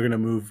don't think they're going to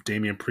move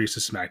Damian Priest to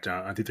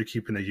SmackDown. I think they're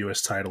keeping the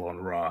U.S. title on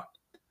Raw,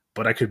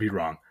 but I could be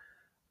wrong.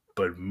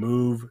 But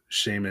move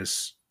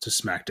Sheamus to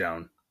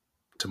SmackDown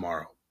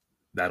tomorrow.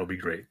 That'll be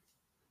great.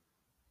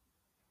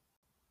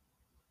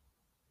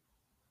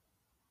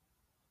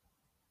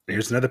 And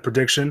here's another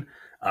prediction.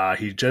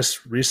 He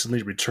just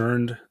recently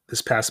returned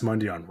this past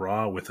Monday on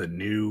Raw with a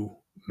new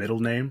middle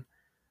name.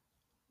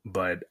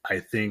 But I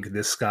think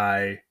this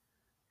guy,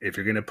 if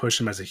you're going to push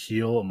him as a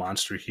heel, a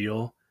monster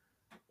heel,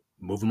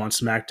 move him on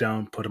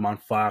SmackDown, put him on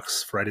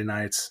Fox Friday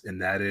nights,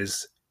 and that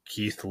is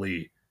Keith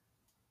Lee.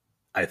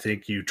 I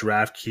think you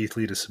draft Keith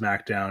Lee to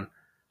SmackDown.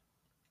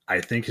 I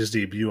think his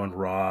debut on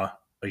Raw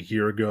a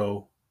year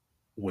ago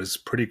was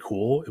pretty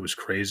cool. It was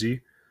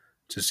crazy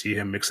to see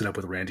him mix it up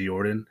with Randy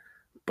Orton,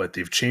 but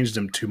they've changed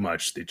him too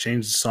much. They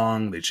changed the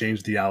song, they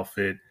changed the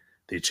outfit,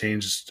 they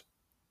changed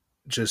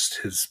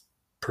just his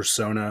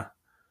persona.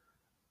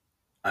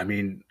 I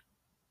mean,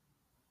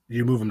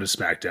 you move him to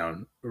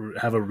SmackDown,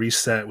 have a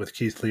reset with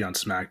Keith Lee on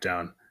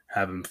SmackDown,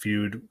 have him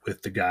feud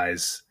with the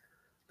guys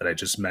that I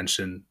just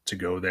mentioned to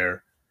go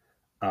there.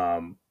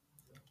 Um,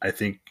 I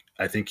think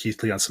I think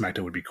Keith Lee on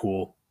SmackDown would be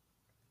cool,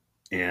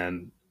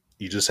 and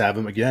you just have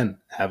him again,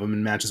 have him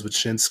in matches with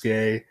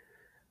Shinsuke,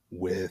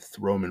 with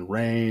Roman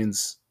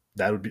Reigns.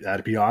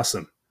 That'd be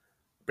awesome.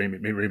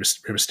 Maybe Rey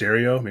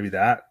Mysterio, maybe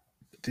that.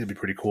 It'd be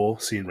pretty cool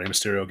seeing Rey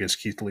Mysterio against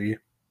Keith Lee,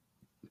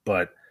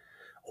 but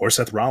or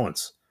Seth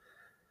Rollins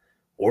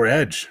or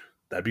Edge.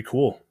 That'd be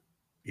cool,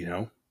 you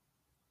know.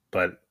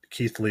 But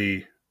Keith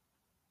Lee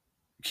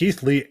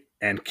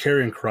and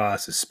Karrion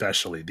Kross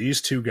especially,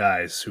 these two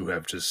guys who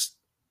have just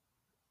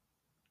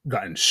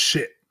gotten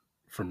shit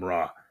from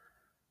Raw.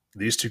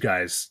 These two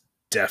guys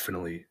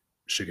definitely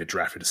should get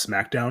drafted to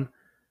SmackDown,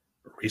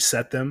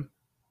 reset them,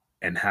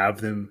 and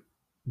have them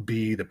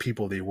be the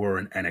people they were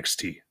in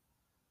NXT.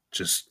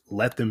 Just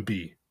let them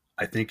be.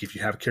 I think if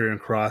you have Karrion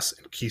Kross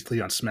and Keith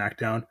Lee on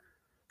SmackDown,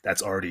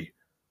 that's already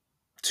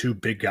two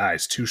big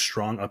guys, two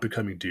strong up and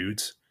coming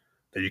dudes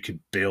that you can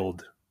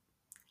build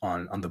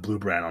on the blue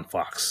brand on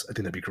Fox. I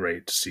think that'd be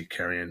great to see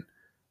Karrion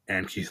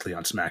and Keith Lee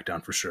on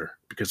SmackDown for sure.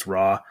 Because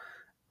Raw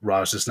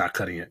is just not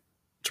cutting it.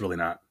 It's really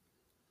not.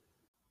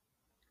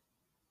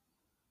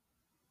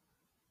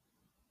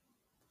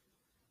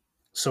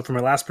 So for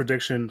my last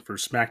prediction for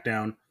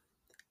SmackDown,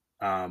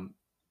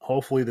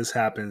 hopefully this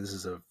happens. This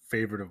is a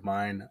favorite of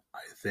mine.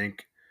 I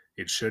think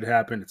it should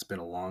happen. It's been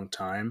a long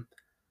time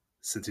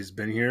since he's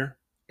been here,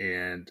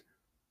 and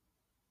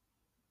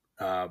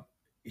uh,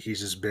 he's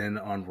just been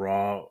on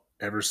Raw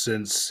ever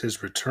since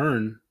his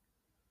return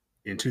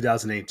in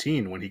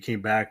 2018 when he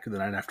came back the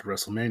night after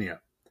WrestleMania.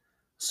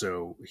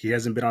 So he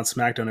hasn't been on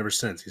SmackDown ever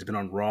since. He's been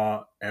on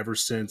Raw ever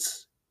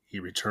since he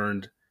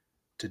returned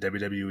to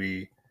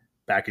WWE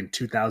back in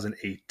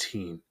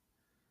 2018.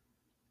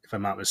 If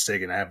I'm not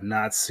mistaken, I have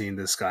not seen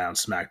this guy on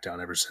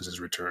SmackDown ever since his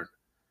return.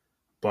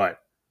 But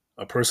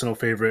a personal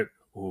favorite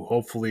who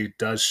hopefully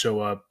does show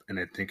up, and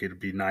I think it'd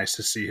be nice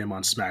to see him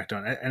on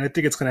SmackDown. And I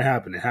think it's going to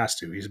happen. It has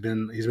to. He's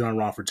been on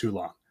Raw for too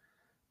long.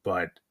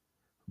 But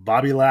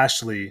Bobby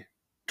Lashley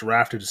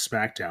drafted to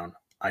SmackDown.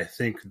 I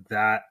think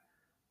that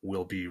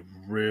will be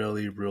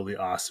really, really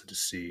awesome to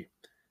see.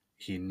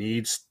 He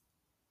needs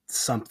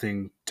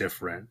something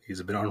different.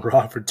 He's been on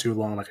Raw for too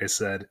long, like I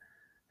said.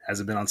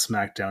 Hasn't been on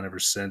SmackDown ever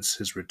since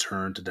his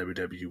return to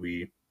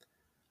WWE.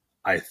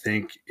 I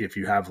think if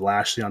you have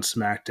Lashley on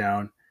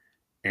SmackDown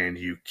and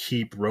you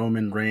keep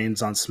Roman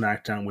Reigns on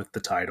SmackDown with the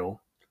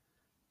title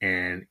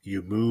and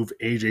you move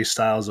AJ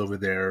Styles over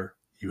there,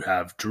 you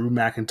have Drew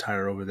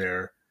McIntyre over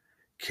there,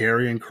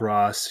 Karrion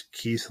Kross,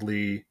 Keith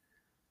Lee,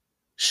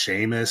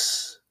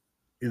 Sheamus.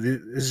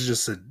 This is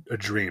just a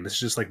dream. This is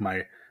just like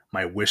my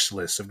wish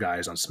list of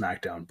guys on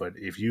SmackDown. But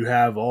if you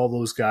have all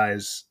those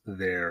guys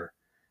there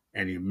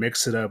and you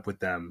mix it up with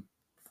them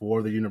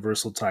for the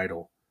Universal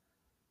title,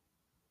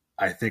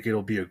 I think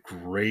it'll be a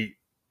great,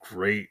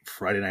 great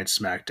Friday Night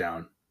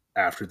SmackDown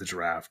after the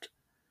draft.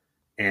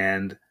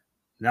 And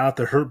now that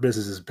the Hurt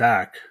Business is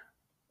back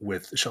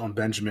with Shelton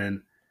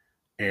Benjamin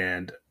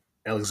and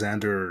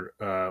Alexander,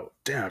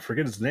 damn, I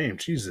forget his name.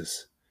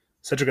 Jesus.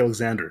 Cedric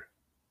Alexander.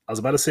 I was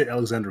about to say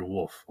Alexander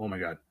Wolf. Oh my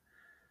God.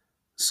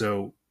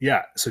 So,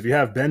 yeah. So if you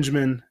have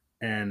Benjamin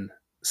and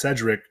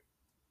Cedric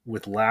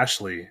with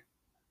Lashley,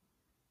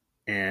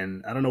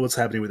 and I don't know what's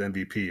happening with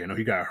MVP. I know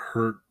he got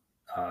hurt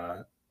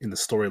in the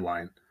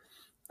storyline.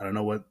 I don't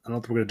know what we're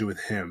gonna do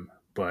with him,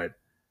 but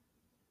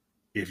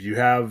if you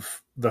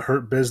have the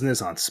Hurt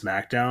Business on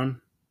SmackDown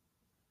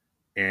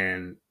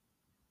and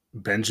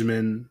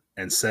Benjamin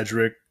and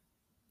Cedric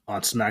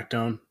on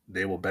SmackDown,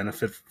 they will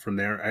benefit from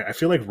there. I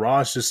feel like Raw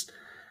is just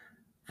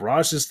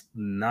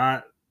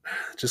not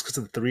just because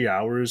of the 3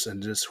 hours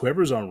and just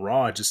whoever's on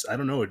Raw. Just I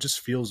don't know. It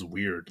just feels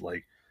weird.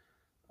 Like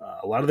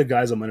a lot of the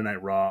guys on Monday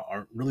Night Raw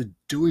aren't really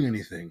doing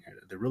anything.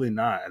 They're really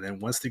not. And then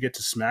once they get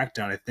to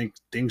SmackDown, I think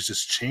things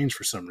just change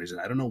for some reason.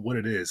 I don't know what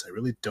it is. I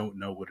really don't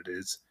know what it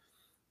is.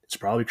 It's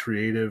probably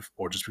creative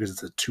or just because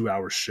it's a 2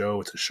 hour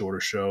show, it's a shorter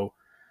show.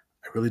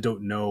 I really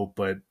don't know,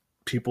 but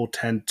people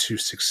tend to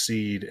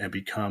succeed and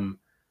become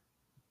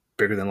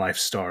bigger than life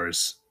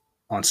stars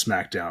on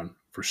SmackDown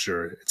for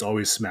sure. It's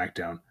always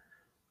SmackDown.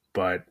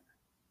 But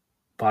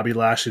Bobby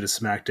Lashley to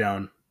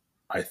SmackDown,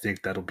 I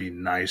think that'll be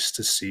nice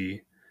to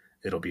see.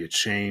 It'll be a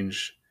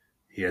change.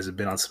 He hasn't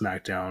been on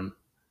SmackDown.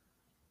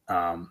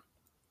 Um,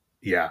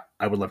 yeah,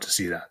 I would love to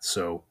see that.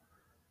 So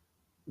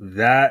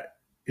that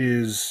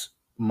is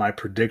my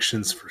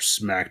predictions for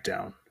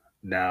SmackDown.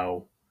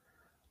 Now,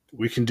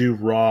 we can do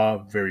Raw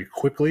very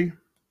quickly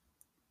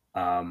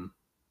um,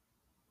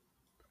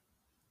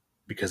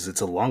 because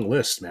it's a long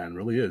list, man. It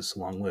really is a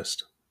long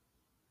list.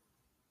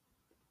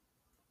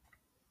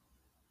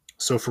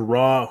 So for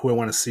Raw, who I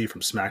want to see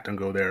from SmackDown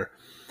go there,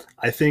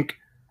 I think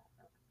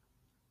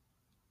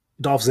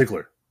Dolph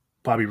Ziggler,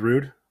 Bobby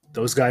Roode,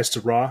 those guys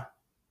to Raw,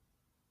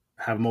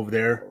 have them over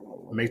there,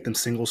 make them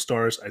single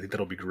stars. I think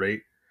that'll be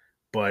great.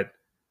 But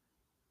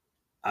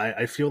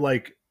I feel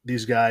like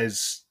these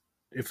guys,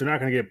 if they're not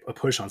going to get a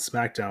push on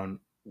SmackDown,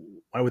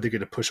 why would they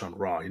get a push on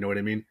Raw? You know what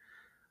I mean?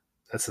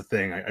 That's the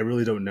thing. I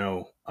really don't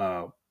know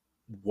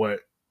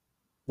what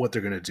what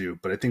they're going to do.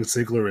 But I think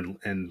Ziggler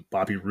and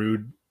Bobby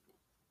Roode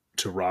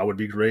to Raw would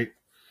be great.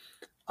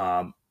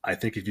 I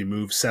think if you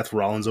move Seth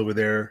Rollins over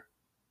there,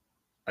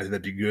 I think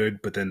that'd be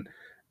good. But then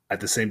at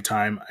the same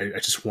time, I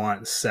just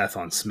want Seth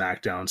on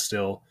SmackDown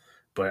still.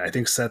 But I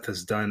think Seth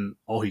has done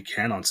all he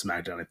can on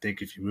SmackDown. I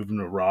think if you move him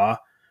to Raw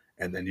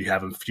and then you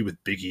have him feud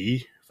with Big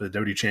E for the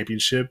WWE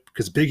Championship,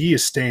 because Big E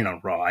is staying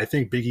on Raw. I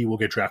think Big E will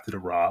get drafted to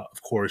Raw.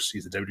 Of course,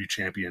 he's the WWE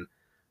Champion.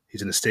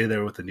 He's going to stay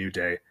there with the New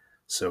Day.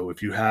 So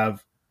if you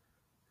have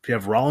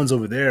Rollins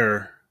over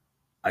there,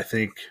 I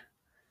think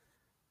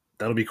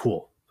that'll be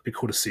cool. It'll be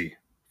cool to see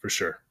for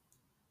sure.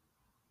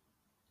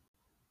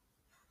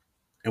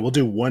 And we'll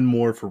do one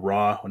more for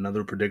Raw,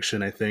 another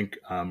prediction, I think,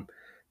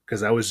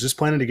 because I was just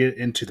planning to get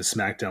into the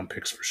SmackDown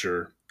picks for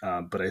sure.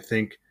 But I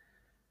think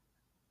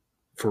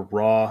for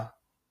Raw,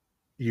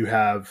 you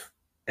have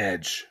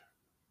Edge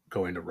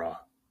going to Raw.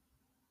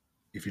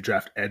 If you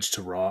draft Edge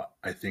to Raw,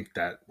 I think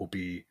that will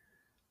be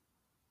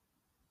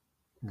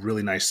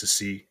really nice to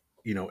see.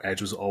 You know,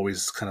 Edge was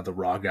always kind of the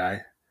Raw guy,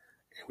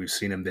 and we've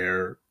seen him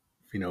there,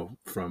 you know,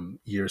 from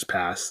years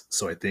past.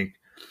 So I think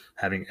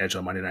having Edge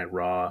on Monday Night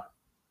Raw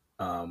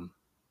um,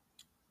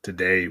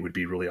 today would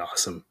be really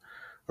awesome,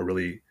 a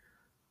really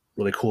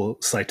cool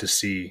sight to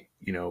see.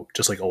 You know,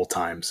 just like old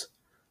times.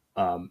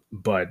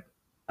 But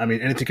I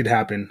mean, anything could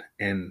happen,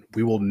 and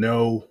we will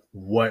know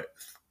what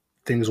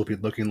things will be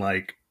looking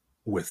like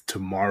with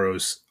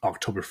tomorrow's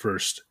October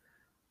 1st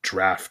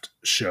draft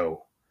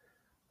show.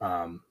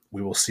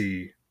 We will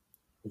see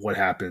what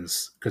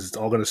happens because it's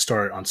all going to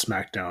start on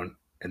SmackDown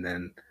and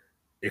then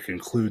it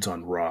concludes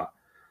on Raw.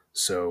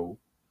 So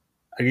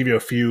I give you a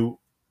few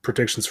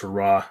predictions for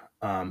Raw,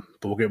 but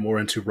we'll get more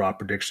into Raw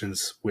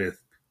predictions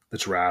with the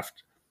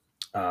draft.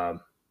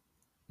 Um,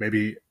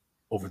 Maybe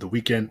over the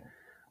weekend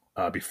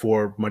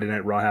before Monday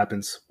Night Raw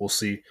happens. We'll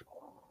see.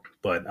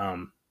 But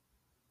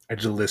I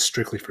did a list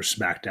strictly for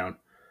SmackDown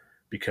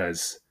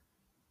because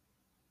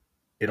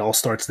it all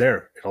starts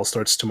there. It all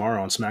starts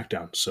tomorrow on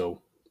SmackDown.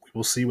 So we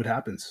will see what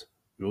happens.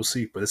 We will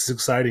see. But this is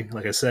exciting.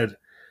 Like I said,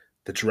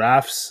 the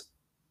drafts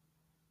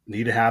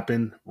need to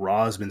happen.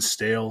 Raw has been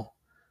stale.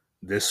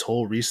 This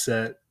whole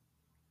reset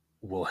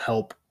will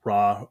help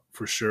Raw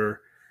for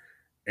sure.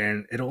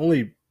 And it'll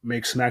only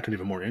make SmackDown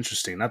even more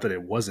interesting. Not that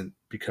it wasn't,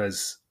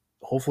 because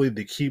hopefully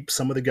they keep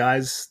some of the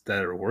guys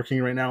that are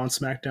working right now on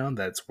SmackDown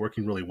that's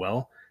working really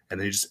well, and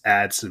they just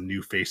add some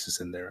new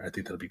faces in there. I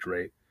think that'll be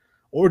great.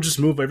 Or just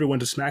move everyone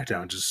to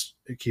SmackDown. Just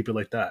keep it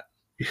like that.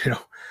 You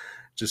know,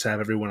 just have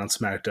everyone on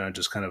SmackDown.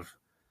 Just kind of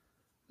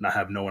not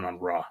have no one on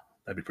Raw.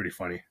 That'd be pretty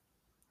funny.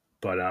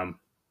 But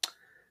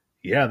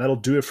yeah, that'll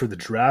do it for the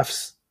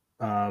drafts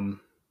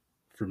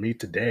for me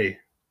today.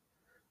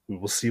 We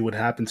will see what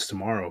happens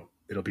tomorrow.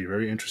 It'll be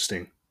very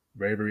interesting.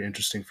 Very, very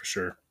interesting for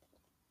sure.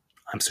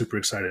 I'm super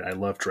excited. I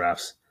love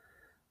drafts.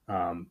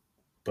 Um,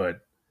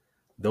 but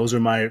those are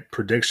my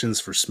predictions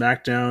for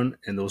SmackDown,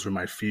 and those are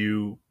my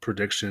few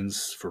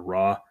predictions for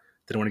Raw.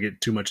 Didn't want to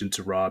get too much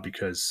into Raw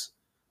because,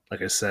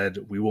 like I said,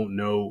 we won't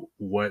know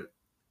what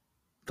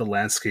the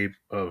landscape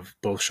of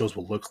both shows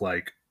will look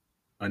like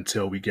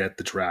until we get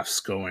the drafts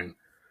going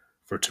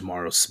for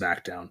tomorrow's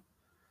SmackDown.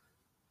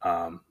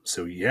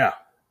 So yeah,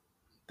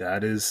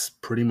 that is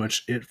pretty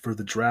much it for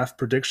the draft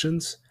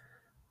predictions.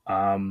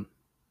 Um,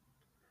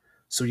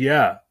 so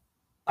yeah,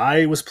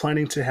 I was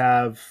planning to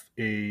have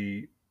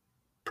a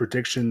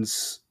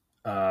predictions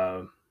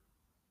uh,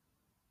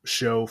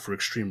 show for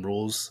Extreme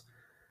Rules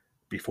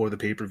before the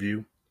pay per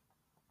view,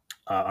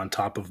 on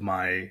top of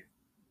my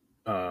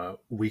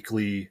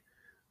weekly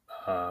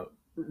uh,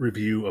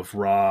 review of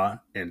Raw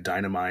and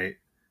Dynamite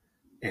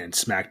and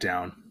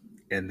SmackDown,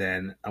 and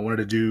then I wanted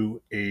to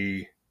do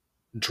a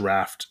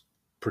draft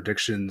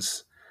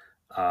predictions,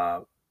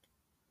 uh,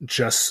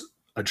 just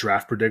a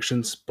draft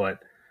predictions, but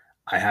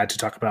I had to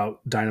talk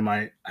about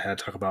Dynamite, I had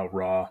to talk about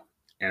Raw,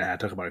 and I had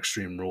to talk about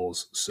Extreme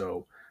Rules.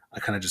 So I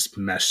kind of just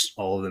meshed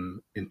all of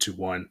them into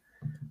one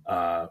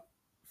uh,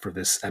 for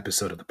this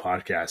episode of the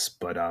podcast.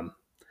 But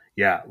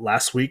yeah,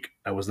 last week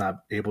I was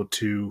not able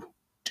to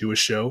do a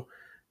show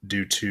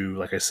due to,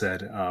 like I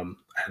said, I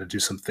had to do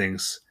some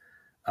things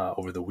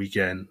over the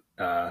weekend.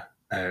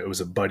 It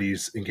was a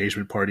buddy's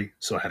engagement party,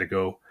 so I had to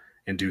go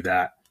and do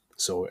that.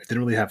 So I didn't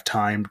really have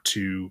time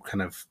to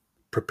kind of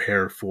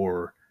prepare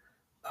for,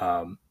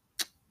 um,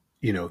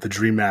 the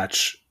dream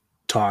match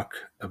talk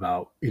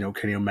about,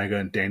 Kenny Omega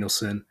and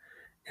Danielson,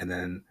 and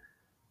then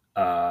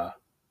uh,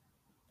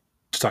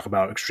 to talk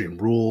about Extreme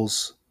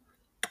Rules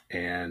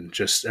and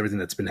just everything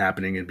that's been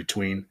happening in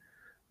between.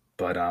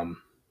 But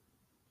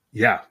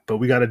yeah, but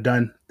we got it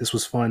done. This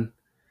was fun.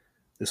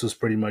 This was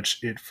pretty much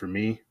it for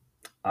me.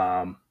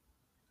 Um,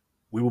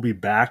 we will be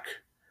back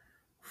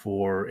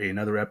for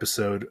another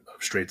episode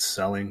of Straight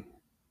Selling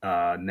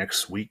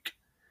next week.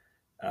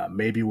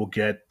 Maybe we'll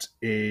get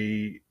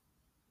a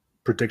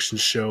prediction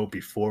show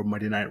before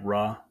Monday Night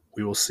Raw.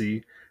 We will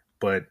see.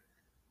 But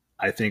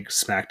I think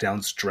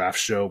SmackDown's draft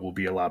show will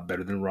be a lot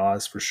better than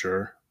Raw's for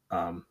sure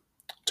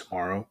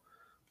tomorrow.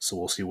 So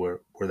we'll see where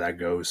that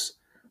goes.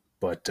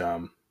 But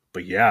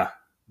yeah,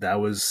 that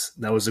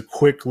was a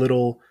quick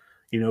little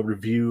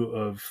review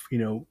of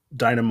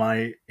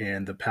Dynamite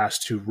and the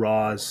past two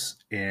Raws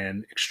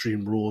and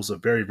Extreme Rules. A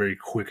very very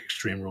quick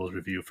Extreme Rules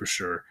review for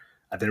sure.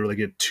 I didn't really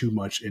get too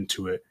much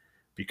into it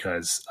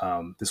because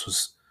this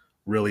was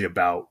really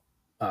about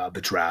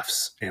the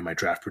drafts and my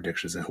draft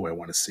predictions and who I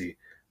want to see.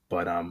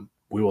 But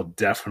we will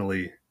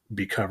definitely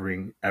be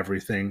covering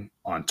everything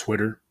on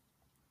Twitter.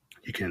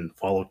 You can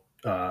follow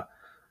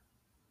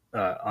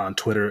on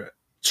Twitter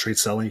Straight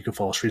Selling. You can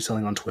follow Straight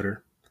Selling on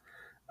Twitter.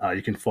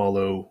 You can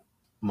follow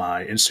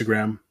my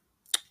Instagram,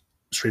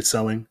 Straight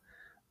Selling.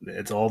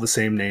 It's all the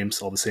same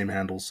names, all the same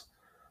handles.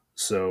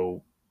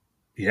 So,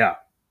 yeah,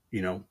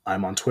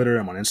 I'm on Twitter,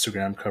 I'm on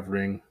Instagram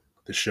covering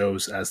the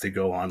shows as they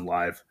go on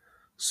live.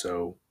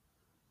 So,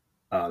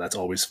 that's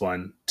always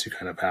fun to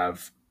kind of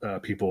have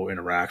people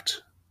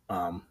interact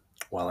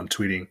while I'm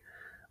tweeting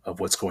of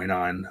what's going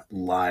on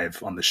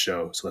live on the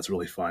show. So, that's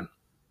really fun.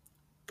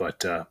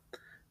 But, uh,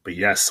 but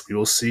yes, we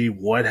will see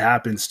what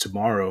happens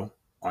tomorrow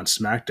on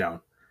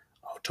SmackDown.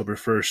 October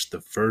 1st,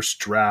 the first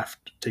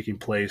draft taking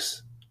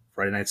place,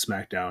 Friday Night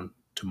SmackDown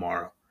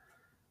tomorrow.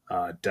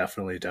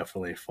 Definitely,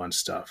 definitely fun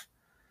stuff.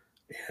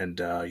 And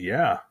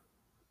yeah,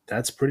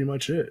 that's pretty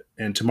much it.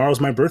 And tomorrow's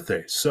my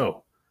birthday,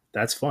 so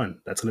that's fun.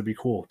 That's going to be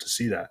cool to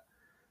see that.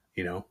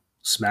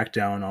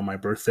 SmackDown on my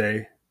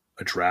birthday,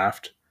 a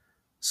draft.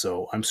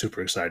 So I'm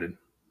super excited.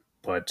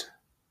 But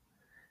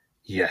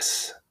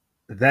yes,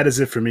 that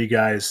is it for me,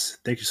 guys.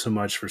 Thank you so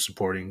much for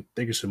supporting.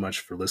 Thank you so much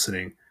for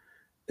listening.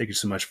 Thank you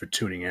so much for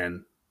tuning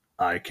in.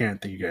 I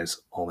can't thank you guys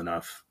all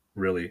enough.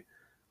 Really,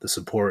 the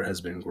support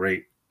has been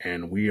great,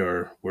 and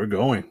we're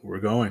going. We're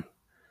going.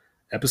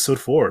 Episode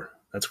 4.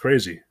 That's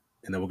crazy.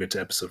 And then we'll get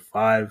to episode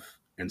 5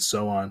 and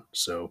so on.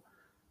 So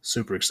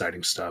super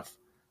exciting stuff.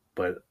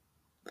 But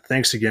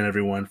thanks again,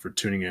 everyone, for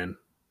tuning in.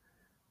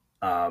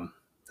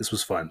 This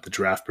was fun. The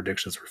draft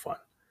predictions were fun.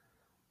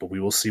 But we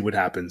will see what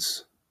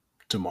happens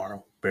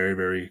tomorrow. Very,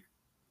 very,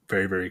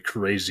 very, very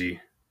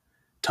crazy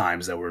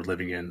times that we're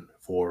living in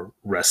for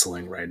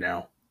wrestling right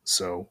now.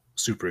 So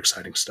super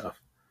exciting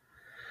stuff.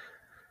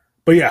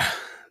 But yeah,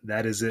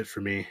 that is it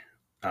for me.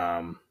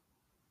 Thank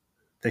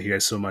you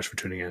guys so much for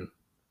tuning in.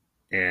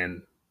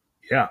 And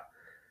yeah,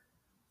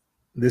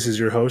 this is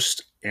your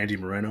host, Andy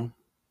Moreno,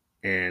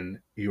 and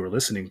you are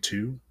listening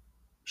to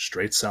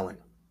Straight Selling.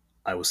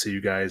 I will see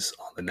you guys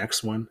on the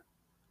next one.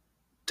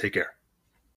 Take care.